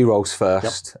your re-rolls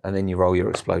first, and then you roll your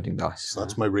exploding dice. So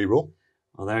that's my re-roll.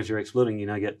 Well, there's your exploding. You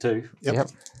now get 2. Yep.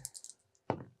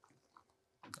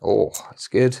 Oh, that's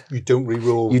good. You don't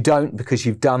re-roll. You don't because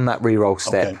you've done that re-roll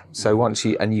step. Okay. So once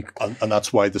you and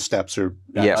that's why the steps are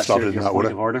slotted in that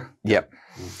order. Yep.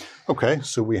 Okay,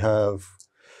 so we have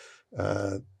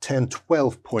 10,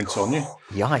 12 points on you.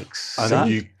 Yikes! And then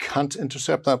you can't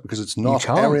intercept that because it's not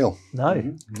aerial.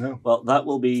 No. No. Well, that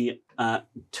will be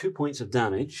 2 points of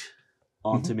damage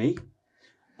onto me,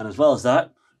 and as well as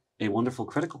that, a wonderful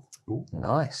critical. Ooh.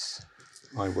 Nice.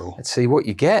 I will. Let's see what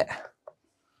you get.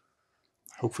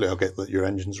 Hopefully I'll get that your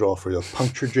engines are off or you'll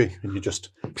puncture you and you just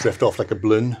drift off like a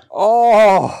balloon.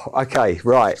 Oh, okay,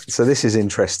 right. So this is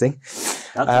interesting.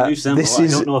 That's a new symbol. I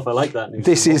don't know if I like that new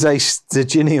This symbol. is a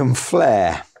Sturginium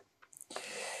flare.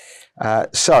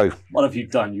 So what have you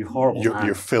done, you horrible man?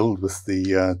 You're filled with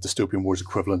the Dystopian Wars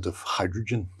equivalent of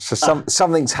hydrogen. So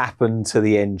something's happened to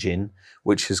the engine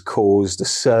which has caused a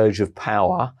surge of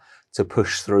power to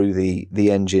push through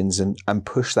the engines and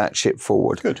push that ship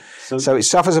forward. Good. So it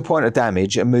suffers a point of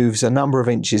damage and moves a number of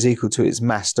inches equal to its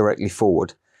mass directly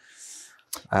forward.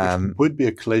 Which would be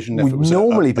a collision if it was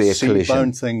normally a be a collision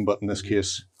sea-bound thing, but in this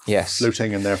case,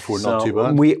 floating and therefore not too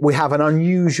bad. We have an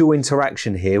unusual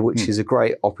interaction here, which is a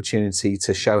great opportunity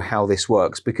to show how this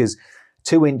works, because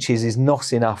 2 inches is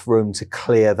not enough room to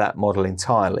clear that model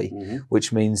entirely,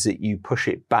 which means that you push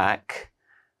it back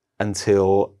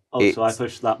until... so I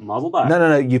push that model back?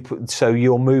 No. So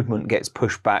your movement gets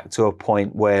pushed back to a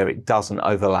point where it doesn't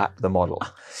overlap the model.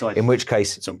 In which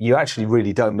case, you actually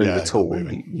really don't move at all.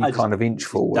 You kind of inch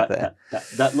forward there.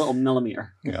 That little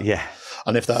millimetre. Yeah.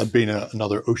 And if that had been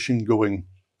another ocean-going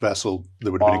vessel,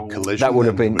 there would have been a collision. That would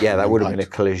have been, that would have been a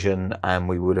collision, and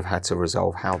we would have had to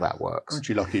resolve how that works. Aren't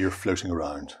you lucky you're floating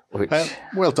around? Which,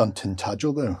 well done,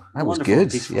 Tintagel, though. That was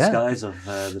good. Peaceful skies of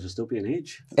the dystopian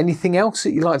age. Anything else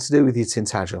that you'd like to do with your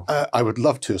Tintagel? I would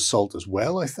love to assault as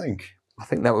well, I think. I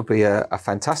think that would be a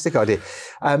fantastic idea.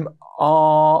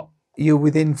 Are you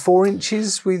within 4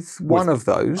 inches with one of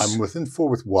those? I'm within 4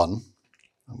 with one.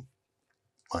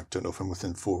 I don't know if I'm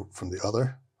within 4 from the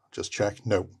other. Just check.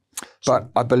 No. But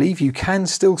I believe you can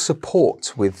still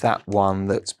support with that one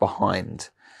that's behind.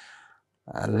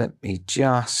 Let me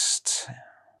just...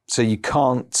 So you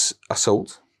can't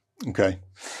assault. Okay.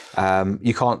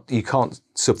 You can't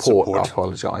support. I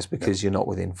apologise, because you're not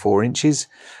within 4 inches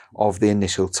of the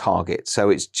initial target. So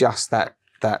it's just that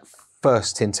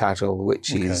first Tintagel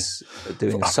which is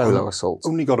doing a solo assault.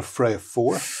 Only got a fray of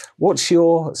 4. What's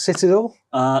your citadel?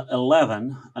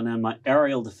 11, and then my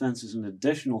aerial defence is an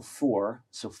additional 4,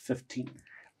 so 15.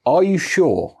 Are you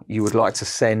sure you would like to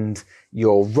send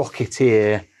your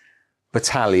Rocketeer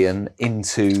battalion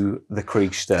into the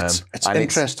Kriegssturm? It's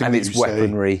interesting and its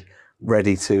weaponry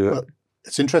ready to... Well,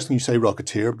 it's interesting you say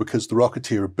Rocketeer, because the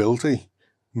Rocketeer ability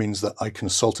means that I can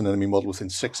assault an enemy model within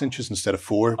 6 inches instead of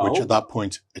 4, which at that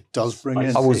point it does bring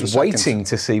in. I was waiting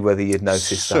to see whether you'd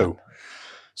noticed that.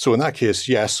 So in that case,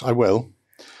 yes, I will.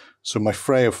 So my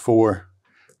fray of 4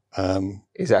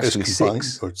 is actually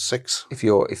 6. Or 6 if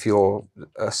you're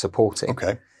supporting.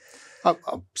 Okay,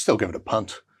 I'll still give it a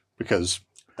punt, because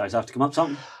dice have to come up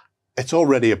something. It's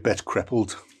already a bit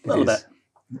crippled. A little bit.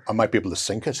 I might be able to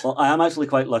sink it. Well, I am actually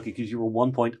quite lucky, because you were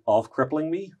 1 point off crippling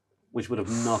me, which would have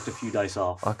knocked a few dice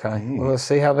off. Okay, well, let's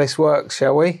see how this works,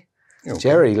 shall we? Okay.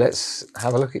 Jerry, let's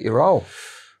have a look at your roll.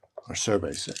 Our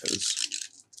survey says...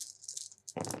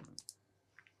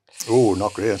 Oh,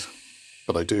 not great.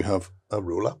 But I do have a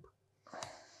roll-up.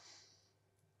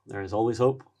 There is always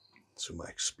hope. So my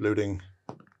exploding...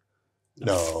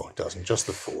 No, it doesn't. Just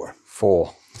the 4.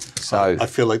 4. So I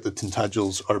feel like the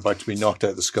Tintagels are about to be knocked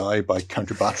out of the sky by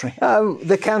counter battery.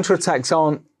 The counterattacks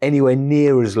aren't anywhere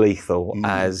near as lethal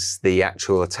as the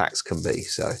actual attacks can be.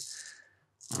 So,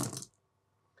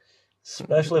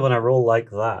 especially when I roll like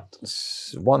that.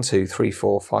 1, 2, 3,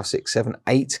 4, 5, 6, 7,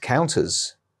 8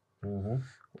 counters,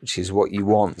 which is what you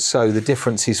want. So the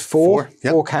difference is 4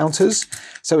 counters.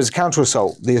 So it's a counter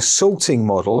assault. The assaulting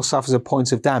model suffers a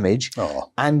point of damage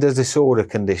and a disorder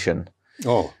condition.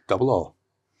 Oh, double O.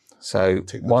 So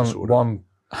one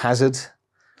hazard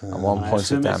and 1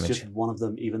 point of damage. It's just one of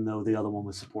them, even though the other one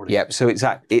was supporting. Yep. So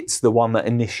it's the one that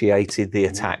initiated the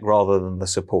attack rather than the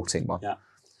supporting one. Yeah.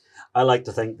 I like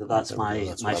to think that that's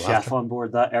my chef on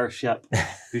board that airship,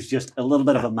 who's just a little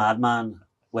bit of a madman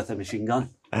with a machine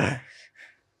gun.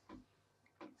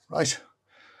 Right.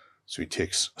 So he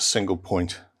takes a single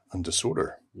point and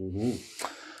disorder.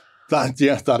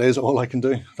 That is all I can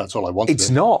do. That's all I want to do. It's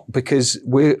not, because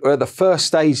we're at the first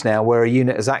stage now where a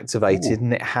unit is activated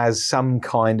and it has some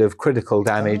kind of critical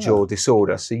damage or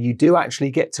disorder. So you do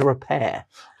actually get to repair.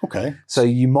 Okay. So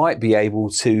you might be able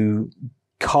to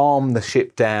calm the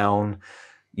ship down.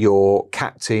 Your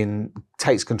captain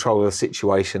takes control of the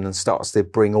situation and starts to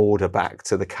bring order back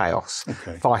to the chaos,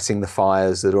 fighting the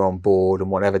fires that are on board and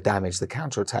whatever damage the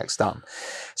counterattack's done.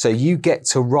 So you get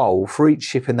to roll, for each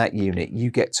ship in that unit,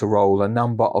 you get to roll a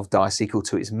number of dice equal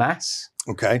to its mass.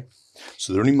 Okay.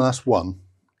 So they're only mass 1.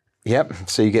 Yep.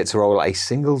 So you get to roll a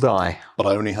single die. But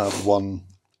I only have 1.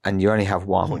 And you only have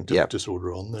 1. Point of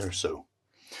disorder on there, so.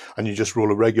 And you just roll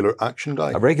a regular action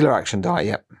die? A regular action die,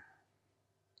 yep.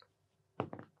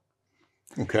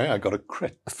 Okay, I got a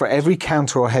crit. For every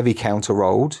counter or heavy counter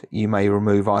rolled, you may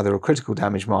remove either a critical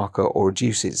damage marker or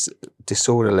reduce its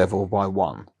disorder level by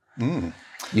 1. You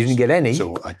didn't get any.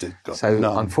 So I did. So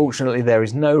none. Unfortunately, there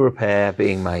is no repair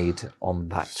being made on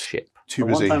that ship. The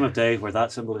one time of day where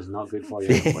that symbol is not good for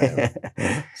you.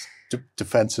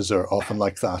 Defenses are often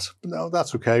like that. But no,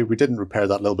 that's okay. We didn't repair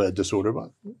that little bit of disorder,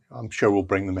 but I'm sure we'll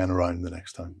bring the men around the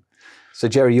next time. So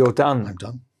Jerry, you're done. I'm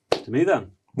done. To me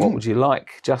then. What would you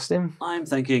like, Justin? I'm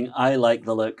thinking I like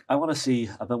the look. I want to see,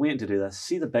 I've been waiting to do this,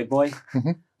 see the big boy?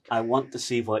 I want to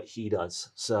see what he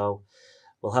does. So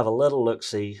we'll have a little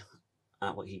look-see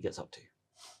at what he gets up to.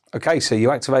 Okay, so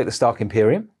you activate the Stark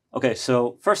Imperium. Okay,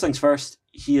 so first things first,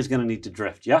 he is going to need to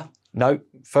drift, yeah? No,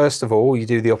 first of all, you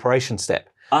do the operation step.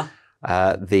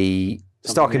 The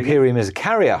Stark Imperium is a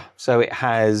carrier, so it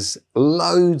has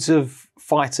loads of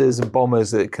fighters and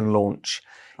bombers that it can launch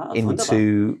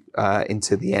into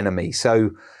the enemy.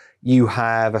 So you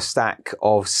have a stack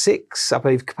of 6, I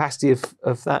believe, capacity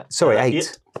of that. Sorry,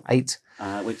 8. 8.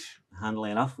 Which, handily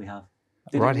enough, we have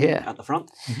right here at the front.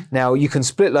 Now, you can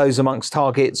split those amongst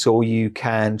targets, or you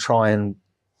can try and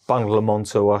bundle them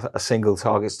onto a single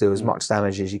target to do as much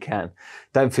damage as you can.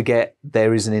 Don't forget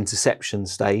there is an interception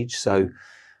stage, so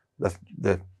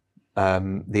the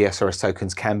SRS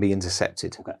tokens can be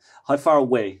intercepted. Okay. How far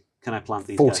away can I plant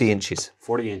these 40 guys? inches.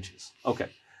 40 inches. Okay.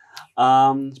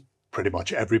 Pretty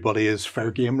much everybody is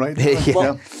fair game right now. Yeah.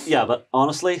 Well, yeah, but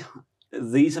honestly,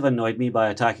 these have annoyed me by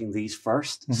attacking these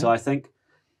first. So I think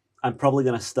I'm probably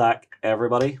going to stack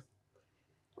everybody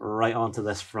right onto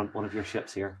this front one of your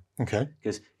ships here. Okay.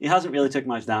 Because he hasn't really taken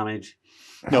much damage.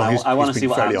 No, I want to see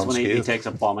what happens when he unscathed. takes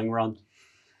a bombing run.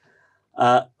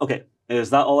 Okay.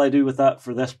 Is that all I do with that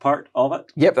for this part of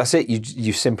it? Yep, that's it.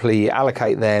 You simply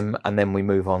allocate them, and then we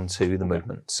move on to the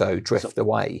movement. So drift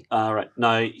away. Right.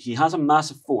 Now, he has a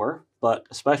massive 4, but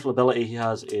a special ability he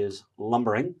has is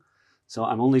lumbering. So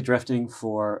I'm only drifting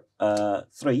for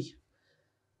 3.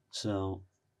 So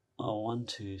 1,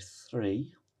 2,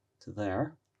 3 to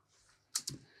there.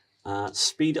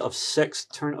 Speed of 6,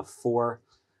 turn of 4.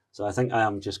 So I think I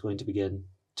am just going to begin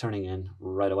turning in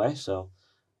right away. So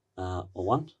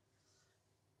 1,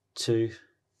 2,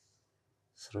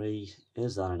 3.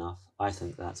 Is that enough? I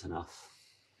think that's enough.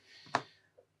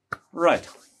 Right.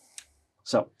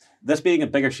 So this being a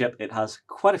bigger ship, it has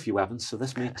quite a few weapons, so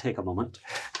this may take a moment.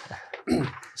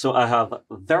 So I have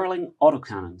Verling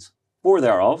autocannons, 4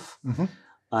 thereof.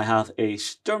 I have a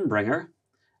Sturmbringer,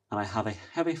 and I have a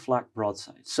heavy flak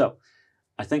broadside. So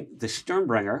I think the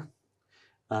Sturmbringer,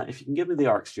 if you can give me the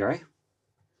arcs, Jerry.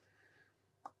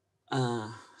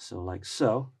 So like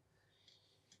so.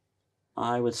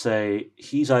 I would say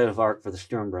he's out of arc for the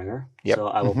Sturmbringer. Yep. So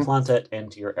I will plant it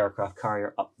into your aircraft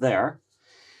carrier up there.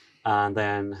 And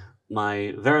then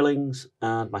my Verlings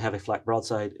and my heavy flak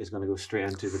broadside is going to go straight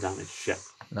into the damaged ship.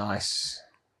 Nice.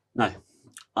 Now,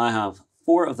 I have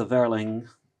 4 of the Verling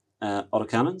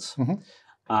autocannons.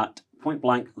 At point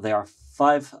blank, they are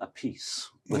 5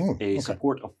 apiece with a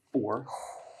support of 4.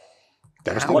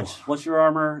 What's your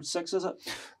armor? 6, is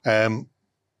it?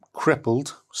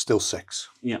 Crippled, still 6.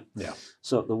 Yeah. Yeah.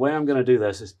 So the way I'm going to do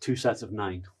this is 2 sets of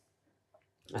 9.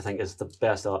 I think is the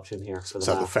best option here. For Is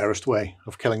that the fairest way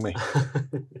of killing me?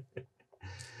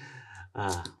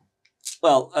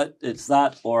 Well, it's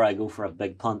that, or I go for a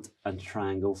big punt and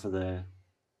try and go for the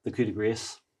coup de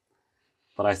grace.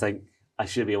 But I think I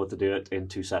should be able to do it in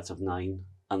 2 sets of 9,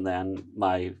 and then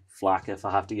my flak if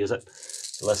I have to use it.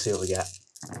 So let's see what we get.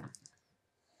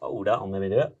 Oh, that'll maybe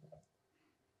do it.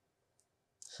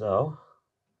 So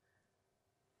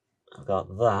I've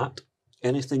got that.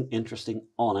 Anything interesting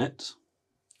on it?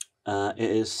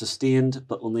 It is sustained,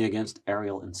 but only against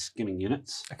aerial and skimming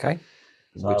units. Okay.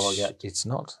 So I will get it's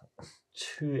not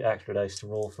 2 extra dice to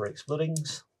roll for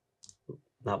explodings.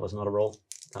 That was not a roll.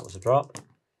 That was a drop.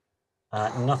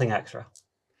 Nothing extra.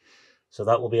 So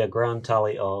that will be a grand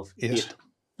tally of 8.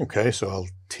 Okay, so I'll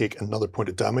take another point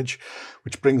of damage,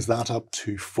 which brings that up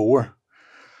to 4.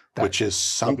 Which is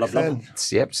sunk then.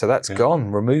 Yep, so that's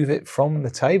gone. Remove it from the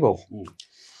table.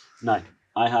 Now,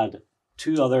 I had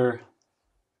 2 other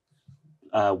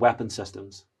weapon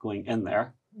systems going in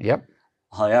there. Yep.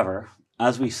 However,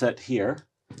 as we sit here,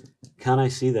 can I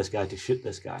see this guy to shoot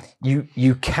this guy?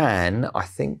 You can, I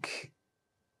think,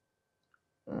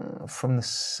 from the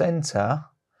centre.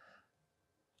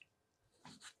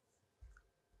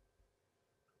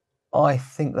 I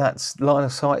think that's line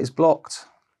of sight is blocked.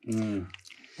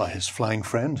 By his flying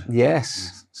friend.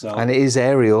 Yes. So, and it is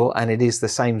aerial, and it is the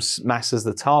same mass as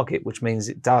the target, which means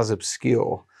it does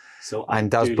obscure and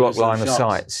does block line of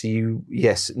sight. So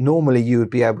normally you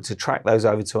would be able to track those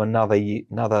over to another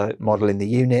model in the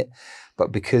unit,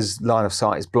 but because line of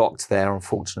sight is blocked there,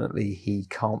 unfortunately, he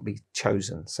can't be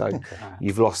chosen. So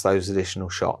you've lost those additional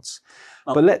shots.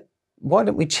 But why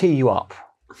don't we cheer you up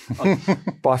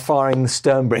by firing the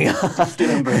Sturmbringer?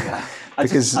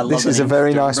 Because this is a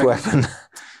very nice weapon.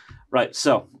 Right,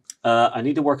 so I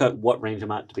need to work out what range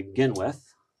I'm at to begin with.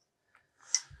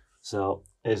 So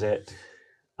is it,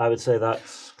 I would say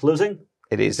that's closing?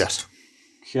 It is. Yes.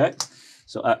 Okay,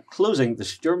 so at closing, the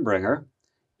Sturmbringer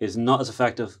is not as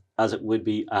effective as it would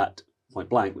be at point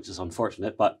blank, which is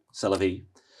unfortunate, but c'est la vie.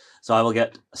 So I will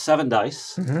get 7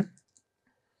 dice.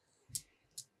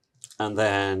 And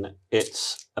then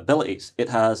its abilities. It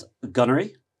has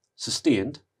gunnery,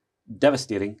 sustained,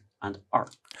 devastating, and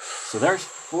arc. So there's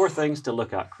 4 things to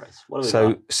look at, Chris. What do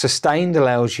we got? Sustained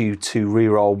allows you to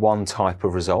re-roll 1 type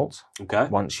of result. Okay.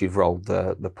 Once you've rolled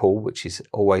the pool, which is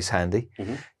always handy.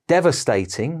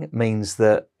 Devastating means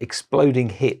that exploding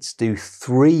hits do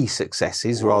 3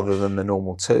 successes rather than the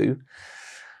normal 2.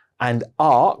 And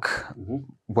arc,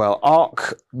 well,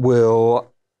 arc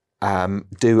will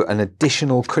do an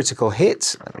additional critical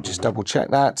hit. Let me just double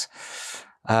check that.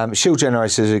 Shield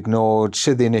generator is ignored.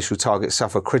 Should the initial target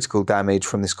suffer critical damage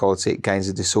from this quality, it gains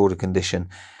a disorder condition,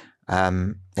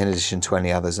 in addition to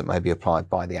any others that may be applied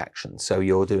by the action. So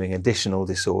you're doing additional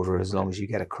disorder as long as you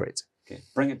get a crit. Okay,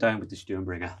 bring it down with the Stew and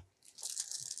Bringer.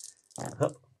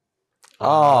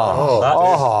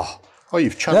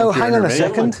 You've channeled No, hang on a me.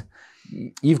 second.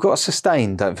 You've got a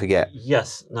sustain, don't forget.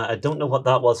 Yes. Now, I don't know what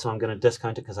that was, so I'm going to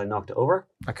discount it because I knocked it over.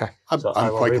 Okay. I'm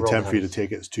quite content for you to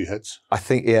take it as 2 hits. I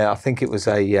think it was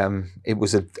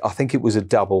a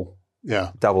double.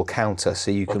 Yeah. Double counter,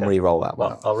 so you can re-roll that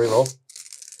one. Well, I'll re-roll.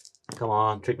 Come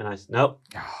on, treat me nice. Nope.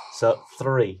 So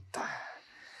 3.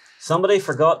 Somebody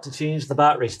forgot to change the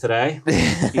batteries today.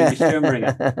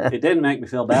 It didn't make me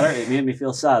feel better. It made me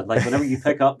feel sad. Like whenever you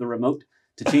pick up the remote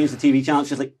to change the TV channel, it's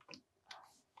just like,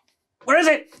 where is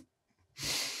it?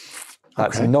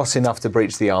 That's not enough to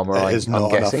breach the armor, I'm guessing.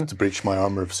 not enough to breach my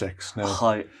armor of 6. No.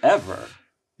 However,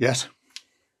 yes.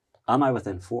 Am I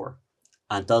within 4?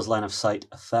 And does line of sight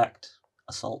affect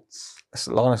assaults?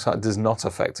 Line of sight does not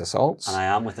affect assaults. And I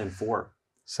am within 4.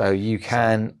 So you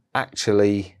can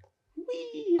actually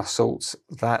assault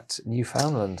that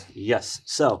Newfoundland. Yes.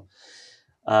 So,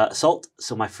 assault.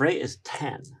 So my fray is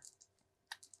 10.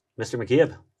 Mr.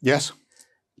 McCabe. Yes.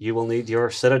 You will need your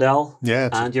citadel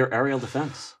and your aerial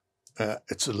defense.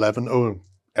 It's 11. Oh,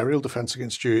 aerial defense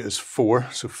against you is 4,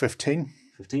 so 15.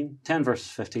 15? 10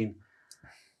 versus 15.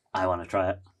 I want to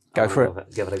try it. Go for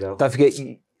it. Give it a go. Don't forget,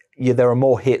 there are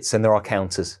more hits than there are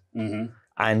counters. Mm-hmm.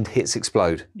 And hits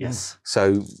explode. Yes.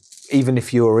 So even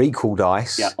if you're equal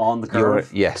dice, on the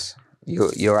curve.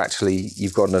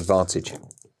 You've got an advantage.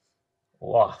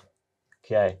 Wow.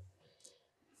 Okay.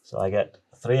 So I get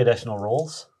 3 additional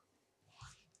rolls.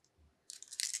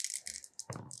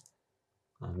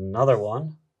 Another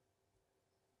one.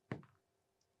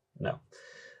 No.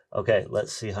 Okay,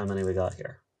 let's see how many we got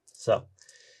here. So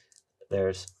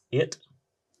there's 8,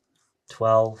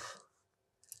 12,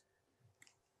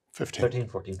 15. 13,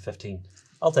 14, 15.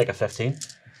 I'll take a 15.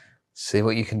 See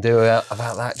what you can do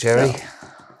about that, Jerry. Yeah.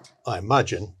 I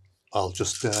imagine I'll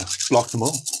just block them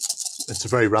all. It's a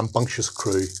very rambunctious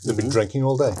crew. They've been drinking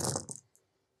all day.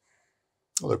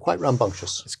 Well, they're quite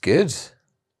rambunctious. It's good.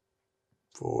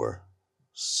 4,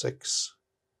 6,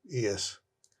 8,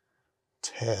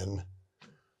 10,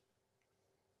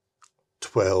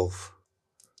 12,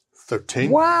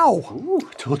 13. Wow. Ooh,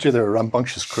 I told you they're a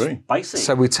rambunctious crew. Spicy.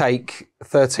 So we take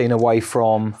 13 away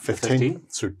from 15.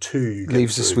 So 2.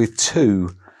 Leaves us with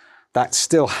 2. That's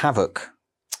still havoc.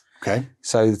 Okay.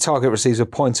 So the target receives a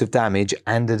point of damage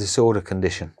and a disorder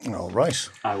condition. All right.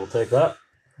 I will take that.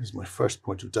 This is my first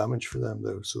point of damage for them,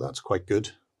 though, so that's quite good.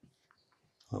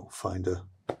 I'll find a...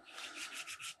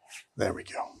 There we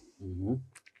go.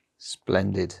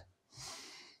 Splendid.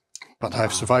 But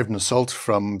I've survived an assault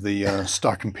from the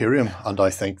Stark Imperium, and I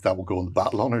think that will go on the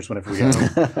battle honours whenever we get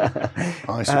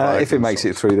home. If it makes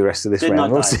it through the rest of this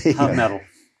round, we'll see. Have medal.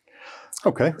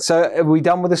 Okay. So are we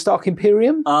done with the Stark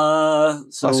Imperium?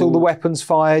 So that's all the weapons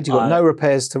fired. You've got no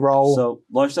repairs to roll. So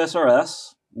launched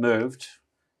SRS, moved,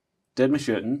 did my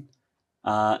shooting,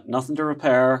 nothing to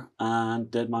repair,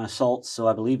 and did my assaults. So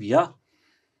I believe,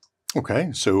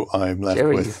 Okay, so I'm left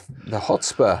Jerry, with the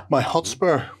Hotspur. My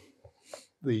Hotspur,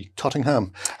 the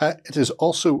Tottenham. It is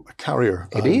also a carrier.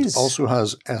 It is. Also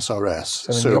has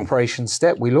SRS. So in the operation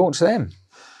step, we launch them.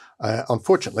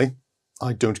 Unfortunately,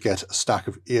 I don't get a stack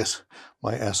of 8.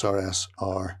 My SRS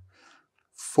are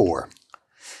 4.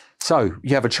 So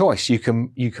you have a choice. You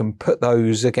can put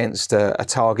those against a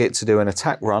target to do an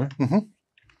attack run,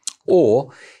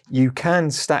 or you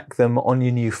can stack them on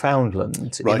your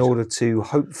Newfoundland in order to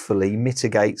hopefully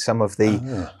mitigate some of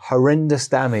the horrendous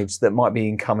damage that might be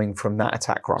incoming from that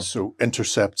attack run. So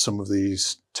intercept some of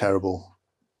these terrible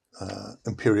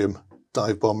Imperium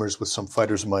dive bombers with some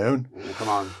fighters of my own. Oh, come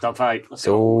on, dogfight. It's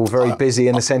all very busy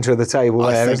in the centre of the table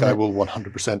there, I think I will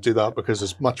 100% do that, because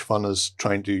as much fun as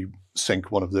trying to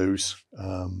sink one of those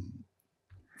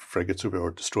frigates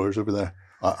or destroyers over there,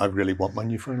 I really want my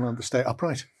Newfoundland to stay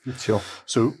upright. Sure.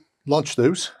 So launch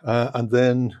those and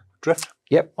then drift.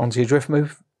 Yep, onto your drift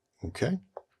move. Okay.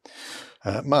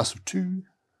 Mass of 2.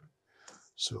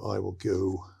 So I will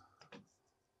go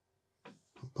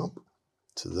bump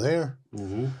to there.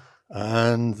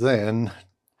 And then,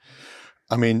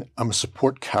 I mean, I'm a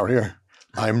support carrier.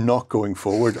 I'm not going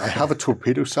forward. I have a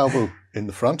torpedo salvo in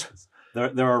the front.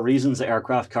 There are reasons that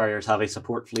aircraft carriers have a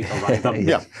support fleet around them.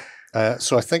 Yeah.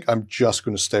 So I think I'm just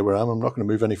going to stay where I am. I'm not going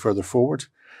to move any further forward,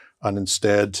 and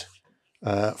instead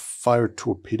fire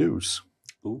torpedoes.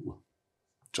 Ooh.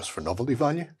 Just for novelty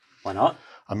value. Why not?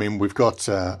 I mean, we've got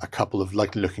a couple of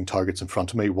likely looking targets in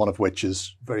front of me, one of which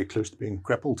is very close to being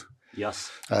crippled.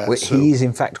 Yes. He is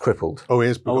in fact crippled. Oh, he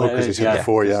is? Because he's hit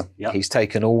before, yeah. Yep. He's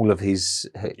taken all of his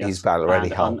battle ready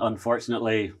hull.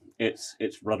 Unfortunately, it's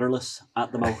rudderless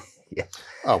at the moment. Yeah.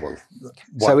 Oh, well.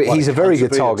 So he's a very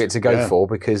good target to go for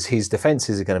because his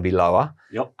defences are going to be lower.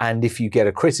 Yep. And if you get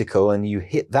a critical and you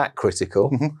hit that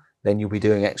critical, then you'll be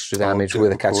doing extra damage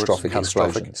with a catastrophic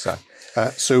explosion.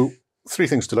 So 3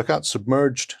 things to look at: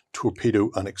 submerged, torpedo,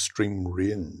 and extreme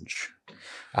range.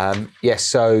 Yes,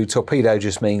 so torpedo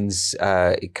just means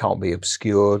it can't be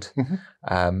obscured.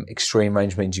 Extreme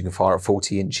range means you can fire at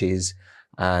 40 inches.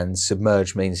 And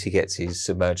submerged means he gets his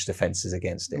submerged defences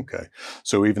against it. Okay.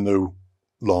 So even though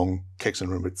long kicks in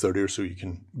around about 30 or so, you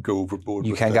can go overboard.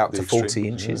 You can go up to 40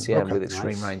 inches, with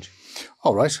extreme range.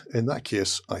 All right. In that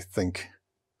case, I think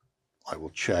I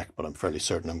will check, but I'm fairly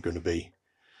certain I'm going to be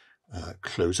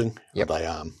closing. Yep. And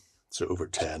I am. So over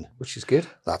 10. Which is good.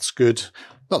 That's good.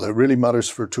 Not that it really matters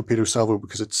for torpedo salvo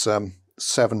because it's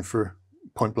 7 for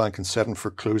point blank and 7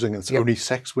 for closing. And it's only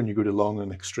 6 when you go to long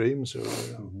and extreme. So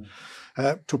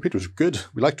torpedoes are good.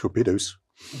 We like torpedoes.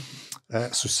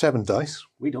 So 7 dice.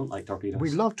 We don't like torpedoes.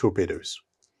 We love torpedoes.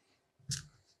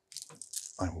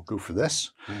 I will go for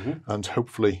this and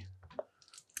hopefully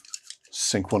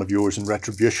sink one of yours in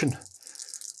retribution.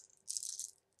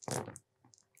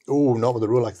 Oh, not with a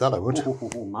roll like that, I won't.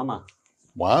 Oh, mama.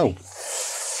 Wow.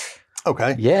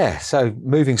 Okay. Yeah, so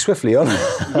moving swiftly on.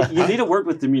 You need to work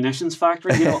with the munitions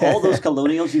factory. You know, all those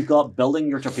colonials you've got building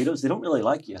your torpedoes, they don't really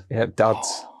like you. Yeah,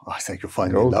 duds. I think you'll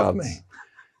find they love me.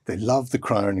 They love the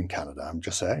crown in Canada, I'm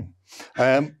just saying.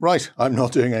 Right, I'm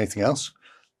not doing anything else.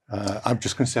 I'm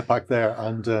just going to sit back there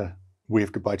and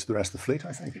wave goodbye to the rest of the fleet,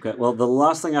 I think. Okay, well, the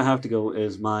last thing I have to go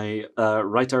is my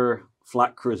Reiter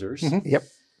flak cruisers. Yep.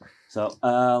 So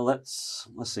let's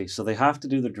see. So they have to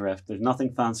do the drift. There's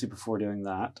nothing fancy before doing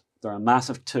that. They're a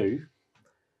massive 2.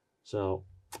 So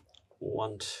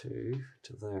 1, 2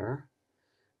 to there,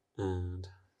 and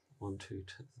 1, 2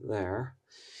 to there.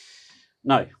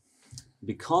 Now,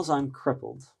 because I'm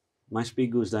crippled, my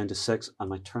speed goes down to 6 and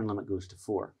my turn limit goes to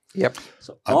 4. Yep.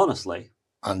 So honestly,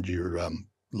 and you're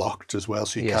locked as well,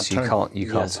 so you can't turn.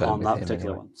 You can't turn on that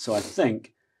particular one. So I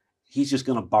think he's just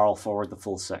going to barrel forward the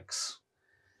full 6.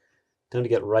 Time to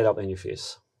get right up in your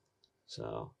face.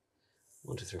 So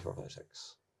 1, 2, 3, 4, 5,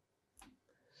 6.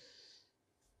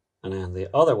 And then the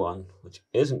other one, which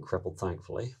isn't crippled,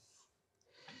 thankfully,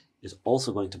 is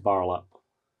also going to barrel up.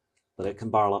 But it can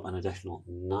barrel up an additional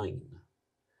 9.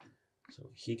 So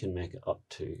he can make it up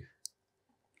to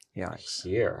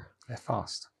here. They're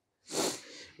fast.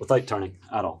 Without turning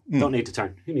at all. Don't need to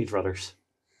turn. Who needs rudders?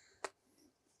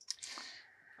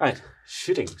 Right,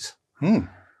 shootings.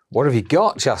 What have you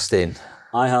got, Justin?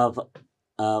 I have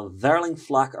a Verling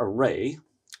flak array,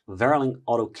 Verling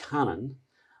autocannon,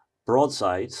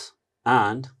 broadsides,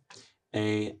 and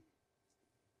a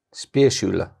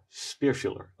Speerschuler.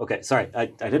 Speerschuler. Okay, sorry, I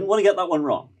didn't want to get that one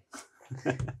wrong.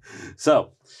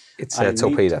 So it's a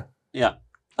torpedo. Yeah.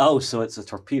 Oh, so it's a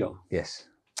torpedo. Yes.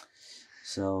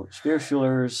 So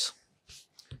Speerschulers.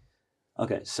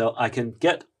 Okay, so I can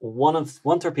get one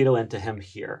torpedo into him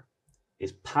here.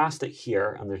 He's past it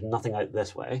here, and there's nothing out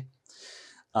this way.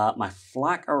 My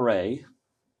flak array.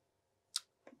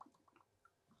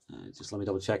 Just let me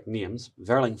double check names.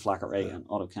 Verling flak array and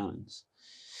autocannons.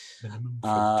 Minimum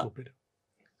for torpedo.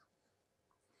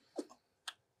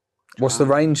 What's the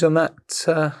range on that?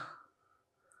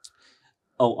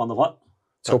 On the what?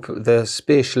 The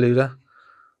Speerschluder.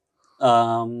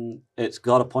 It's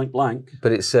got a point blank.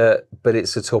 But it's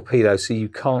a torpedo, so you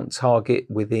can't target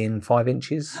within 5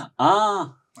 inches.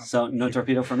 So no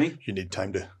torpedo for me? You need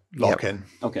time to lock in.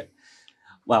 Okay.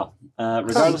 Well,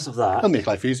 regardless of that... It'll make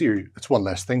life easier. It's one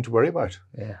less thing to worry about.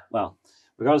 Yeah. Well,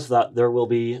 regardless of that, there will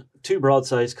be 2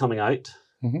 broadsides coming out,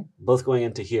 both going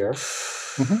into here.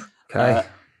 Okay.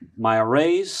 My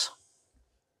arrays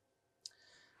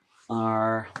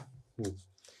are...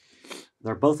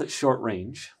 They're both at short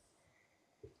range.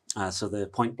 So they're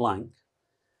point blank.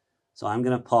 So I'm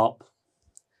going to pop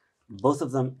both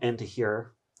of them into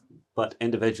here, but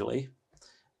individually.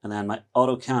 And then my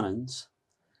autocannons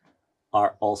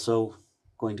are also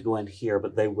going to go in here,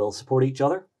 but they will support each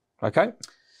other. Okay.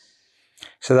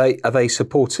 So are they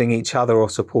supporting each other or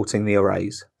supporting the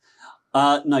arrays?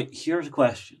 Now, here's a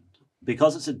question.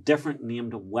 Because it's a different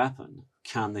named weapon,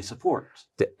 can they support?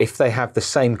 If they have the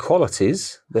same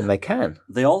qualities, then they can.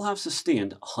 They all have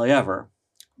sustained. However,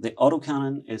 the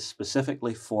autocannon is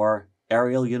specifically for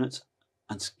aerial units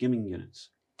and skimming units.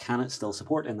 Can it still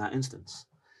support in that instance?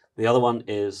 The other one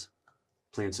is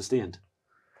plain sustained.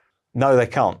 No, they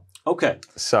can't. Okay.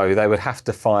 So they would have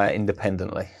to fire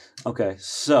independently. Okay,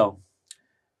 so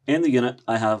in the unit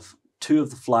I have 2 of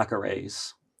the flak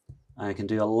arrays. I can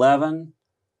do 11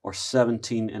 or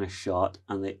 17 in a shot,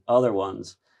 and the other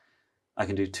ones I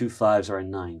can do 2 5s or a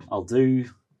 9. I'll do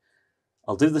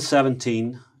the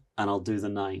 17 and I'll do the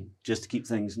 9 just to keep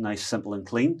things nice, simple, and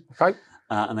clean. Okay.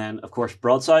 And then, of course,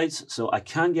 broadsides. So I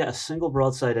can get a single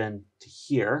broadside in to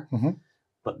here,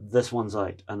 but this one's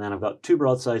out. And then I've got 2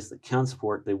 broadsides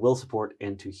that they will support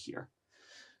into here.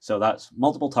 So that's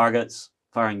multiple targets,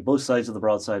 firing both sides of the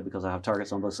broadside because I have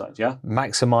targets on both sides, yeah?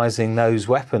 Maximising those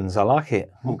weapons, I like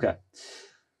it. Okay.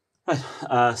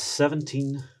 Right,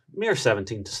 17, mere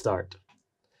 17 to start.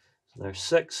 So there's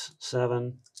 6,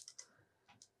 7,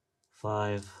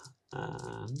 5,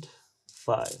 and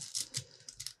 5.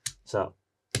 So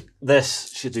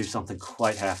this should do something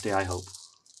quite hefty, I hope.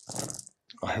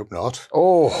 I hope not.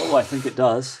 Oh, I think it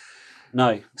does.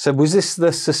 Now, so was this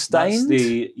the sustained?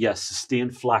 Yes,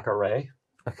 sustained flak array.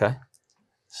 Okay.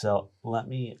 So let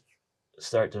me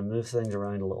start to move things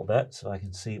around a little bit so I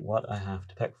can see what I have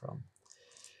to pick from.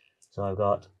 So I've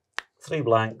got 3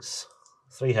 blanks,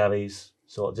 3 heavies,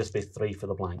 so it'll just be 3 for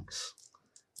the blanks.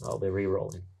 I'll be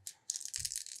re-rolling.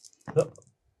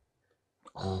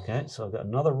 Okay, so I've got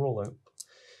another roller.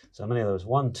 So how many of those?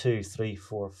 1, 2, 3,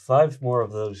 4, 5 more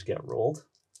of those get rolled.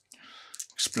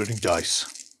 Exploding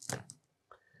dice.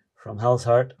 From Hell's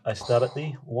Heart, I stab at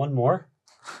thee. 1 more.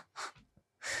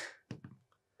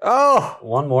 Oh!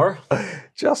 1 more.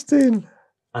 Justin!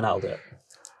 And that'll do it.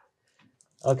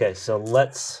 Okay, so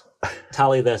let's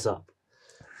tally this up.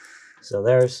 So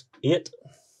there's 8,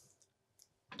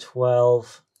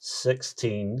 12,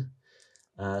 16.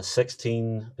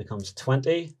 16 becomes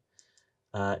 20,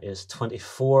 is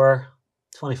 24,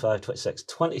 25, 26,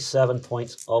 27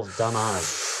 points of damage.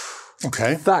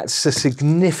 Okay. That's a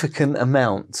significant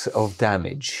amount of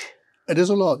damage. It is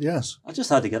a lot, yes. I just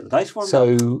had to get the dice warmed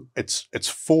up. So It's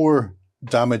 4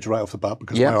 damage right off the bat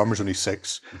because my armor's only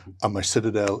 6 and my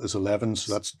citadel is 11,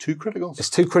 so that's 2 criticals.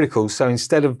 it's 2 criticals. So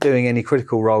instead of doing any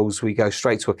critical rolls, we go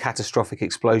straight to a catastrophic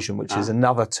explosion, which is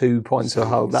another 2 points of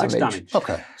hull 6 damage. damage.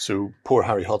 Okay, so poor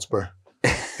Harry Hotspur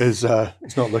is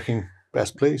not looking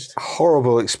best pleased.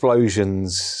 Horrible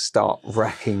explosions start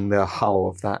wrecking the hull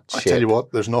of that I ship. tell you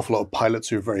what, there's an awful lot of pilots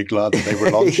who are very glad that they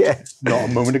were launched not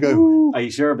a moment ago. Ooh. Are you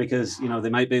sure? Because, you know, they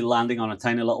might be landing on a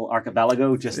tiny little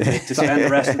archipelago just to spend the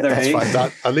rest of their That's day.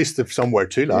 fine. At least they've somewhere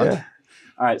to land. Yeah.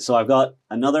 All right, so I've got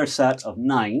another set of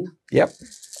 9. Yep.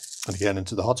 And again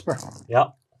into the Hotspur.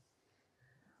 Yep.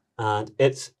 And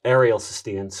it's aerial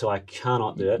sustained, so I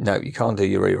cannot do it. No, you can't do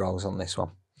your rerolls on this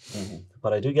one.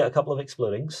 But I do get a couple of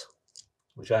explodings,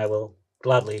 which I will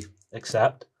gladly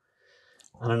accept.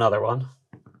 And another one.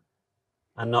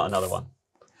 And not another one.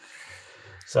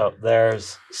 So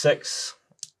there's 6,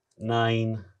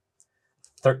 9,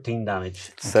 13 damage.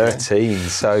 13.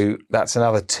 So that's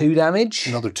another 2 damage,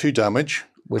 Another 2 damage.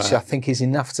 which I think is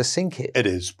enough to sink it. It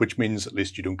is, which means at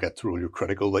least you don't get to roll your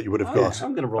critical that you would have Oh, got. yeah,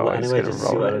 I'm going to roll it he's anyway gonna just to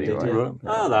see roll what it I did. anyway.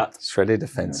 Oh, that. Shredded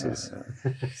defences.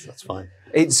 That's fine.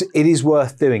 It is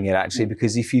worth doing it actually,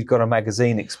 because if you'd got a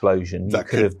magazine explosion, you That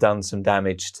could have done some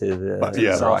damage to the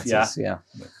writers. Yeah.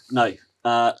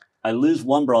 Now, I lose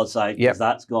 1 broadside because Yep.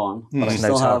 that's gone, but I There's no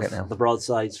still have target now. the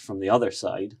broadsides from the other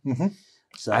side.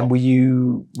 So And were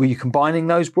you combining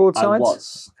those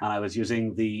broadsides? I was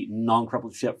using the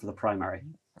non-crippled ship for the primary.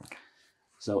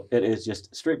 So it is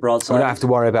just straight broadside. We don't have to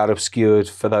worry about obscured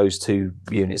for those 2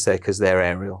 units there because they're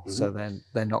aerial, so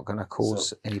they're not going to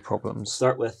cause any problems.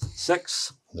 Start with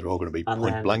 6, They're all going to be and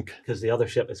point then blank. because the other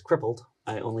ship is crippled,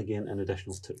 I only gain an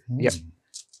additional 2. Yep.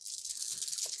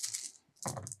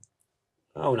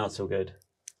 Oh, not so good.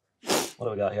 What do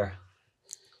we got here?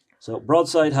 So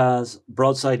broadside has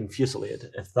broadside and fusillade.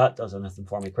 If that does anything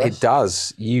for me, Chris. It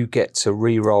does. You get to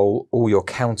re-roll all your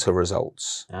counter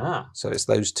results. Ah, So it's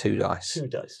those 2 dice. 2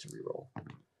 dice to reroll.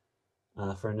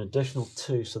 For an additional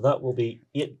 2, so that will be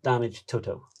 8 damage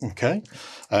total. Okay.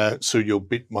 So you'll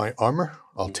beat my armor.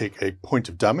 I'll take a point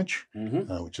of damage,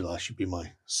 which will actually be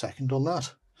my second on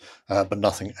that. But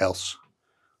nothing else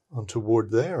untoward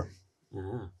there.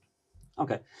 Ah.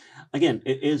 Okay. Again,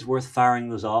 it is worth firing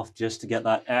those off just to get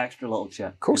that extra little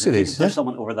chip. Of course it is. There's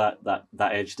someone over that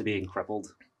edge to being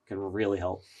crippled can really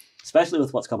help, especially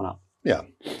with what's coming up. Yeah.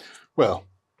 Well,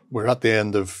 we're at the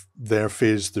end of their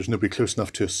phase. There's nobody close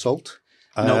enough to assault.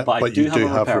 No, but I do you have do a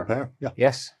have repair. repair. Yeah.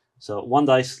 Yes. So 1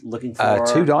 dice looking for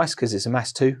 2 dice because it's a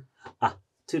mass 2.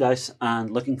 2 dice and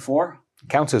looking for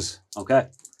Counters. okay.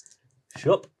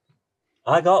 Shup.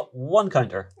 I got 1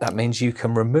 counter. That means you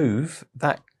can remove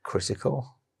that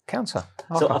critical counter.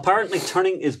 So apparently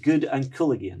turning is good and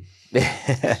cool again.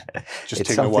 Just It's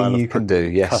taking a while something of you can do,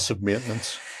 yes. passive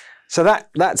maintenance. So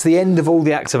that's the end of all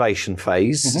the activation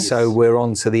phase. So we're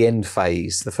on to the end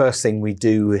phase. The first thing we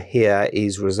do here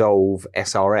is resolve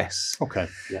SRS. Okay.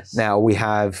 Yes. Now we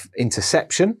have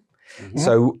interception.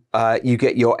 So you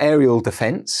get your aerial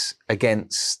defense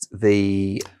against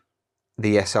the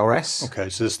SRS. Okay,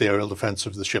 so this is the aerial defense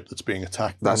of the ship that's being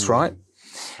attacked. That's right.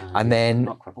 And then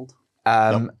not crippled.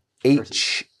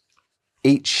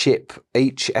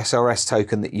 each SRS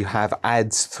token that you have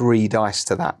adds 3 dice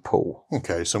to that pool.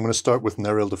 Okay, so I'm going to start with an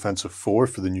aerial defense of 4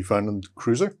 for the Newfoundland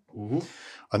cruiser.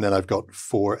 And then I've got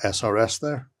 4 SRS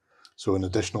there. So an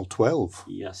additional 12.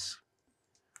 Yes.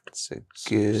 It's a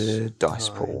good dice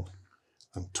pool.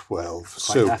 And 12. Quite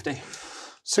so hefty.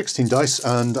 16 dice.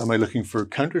 And am I looking for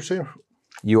counters here?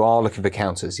 You are looking for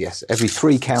counters, yes. Every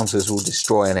 3 counters will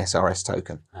destroy an SRS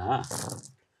token. Ah.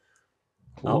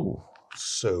 Oh.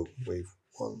 So we've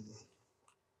 1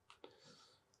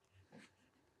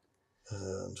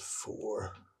 and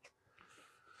 4.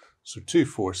 So 2,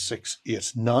 4, 6,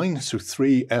 8, 9. So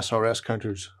 3 SRS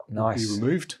counters will be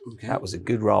removed. Okay. That was a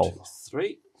good roll. 2,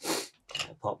 3.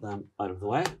 I'll pop them out of the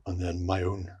way. And then my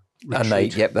own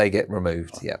retreat. And they get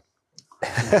removed, yep.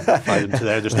 Fire them to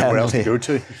there, there's nowhere else to go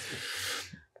to.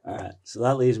 All right, so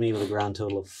that leaves me with a grand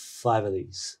total of 5 of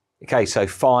these. Okay, so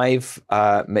 5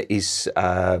 is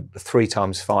 3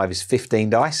 times 5 is 15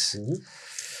 dice.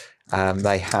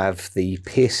 They have the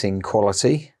piercing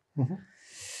quality.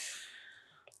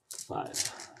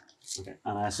 5. Okay,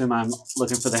 and I assume I'm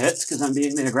looking for the hits because I'm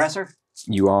being the aggressor?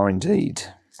 You are indeed.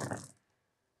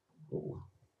 Ooh.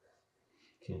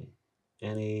 Okay.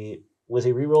 Any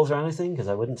whizzy rerolls or anything? Because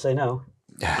I wouldn't say no.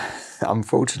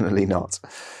 Unfortunately not.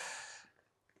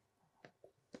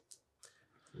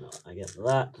 No, I get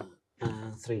that.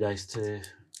 3 dice to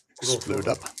Explode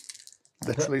up.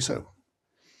 Literally so.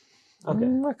 Okay.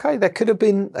 Okay, that could have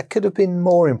been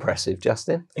more impressive,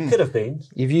 Justin. It could have been.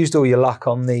 You've used all your luck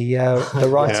on the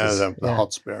writers. Yeah, the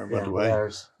hot spare went away.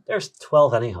 There's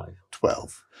 12 anyhow.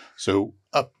 12. So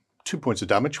up 2 points of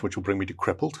damage, which will bring me to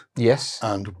crippled. Yes.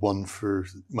 And 1 for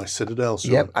my citadel. So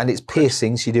yep, and it's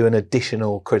piercing, so you do an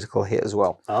additional critical hit as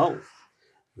well. Oh,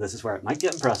 this is where it might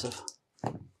get impressive.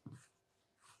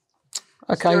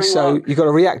 Okay, Steering so lock. you've got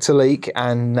a reactor leak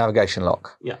and navigation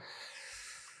lock. Yeah.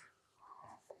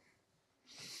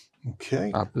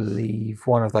 Okay. I believe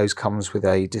one of those comes with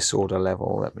a disorder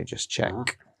level. Let me just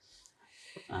check.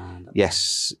 And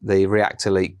Yes, the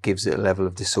reactor leak gives it a level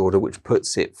of disorder, which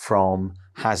puts it from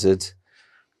hazard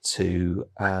to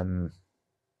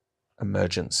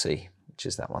emergency, which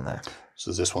is that one there.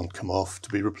 So does this one come off to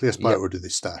be replaced by, or do they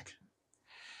stack?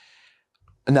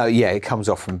 No, yeah, it comes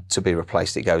off from to be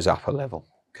replaced. It goes up a level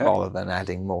rather than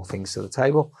adding more things to the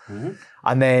table.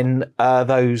 And then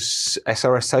those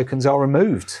SRS tokens are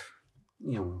removed.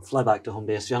 you know, fly back to home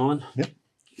base, gentlemen. Yep.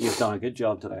 You've done a good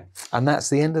job today. And that's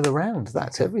the end of the round.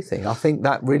 That's everything. I think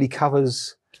that really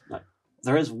covers... Now,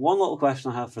 there is one little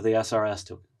question I have for the SRS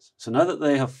tokens. So now that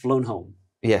they have flown home,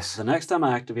 Yes. the next time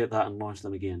I activate that and launch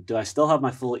them again, do I still have my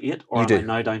full 8 or You am do. I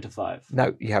now down to 5?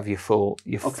 No, you have your full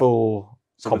full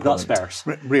So we've got complement. spares.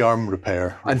 Rearm,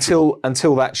 repair. Until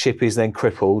that ship is then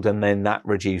crippled, and then that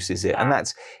reduces it. And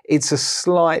it's a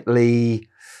slightly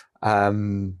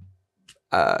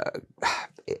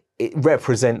it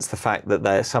represents the fact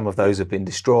that some of those have been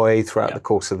destroyed throughout the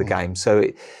course of the game.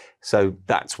 So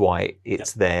that's why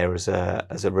it's there as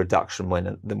a reduction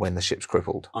when the ship's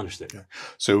crippled. Understood. Yeah.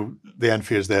 So the end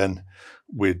phase then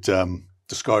we'd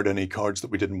discard any cards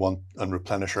that we didn't want and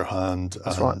replenish our hand.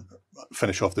 That's and right.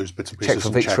 Finish off those bits and pieces Check for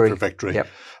and victory. check for victory. Yep.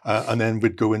 And then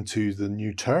we'd go into the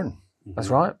new turn. That's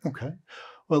right. Okay.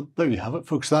 Well, there you have it,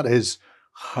 folks. That is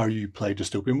how you play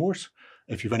Dystopian Wars.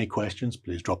 If you have any questions,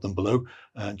 please drop them below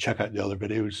and check out the other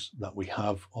videos that we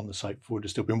have on the site for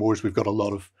Dystopian Wars. We've got a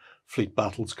lot of fleet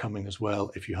battles coming as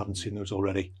well. If you haven't seen those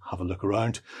already, have a look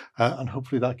around. And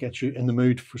hopefully that gets you in the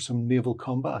mood for some naval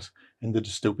combat in the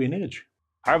dystopian age.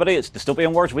 Hi everybody, it's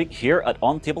Dystopian Wars week here at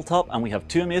OnTableTop, and we have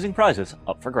 2 amazing prizes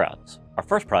up for grabs. Our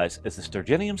first prize is the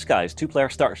Sturginium Skies 2-player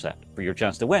starter set. For your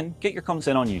chance to win, get your comments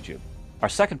in on YouTube. Our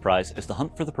second prize is the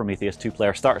Hunt for the Prometheus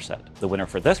 2-player starter set. The winner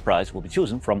for this prize will be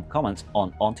chosen from comments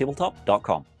on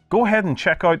OnTabletop.com. Go ahead and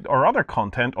check out our other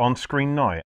content on screen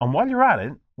now. And while you're at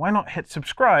it, why not hit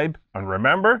subscribe and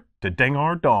remember to ding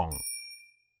our dong.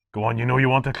 Go on, you know you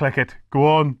want to click it. Go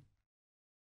on.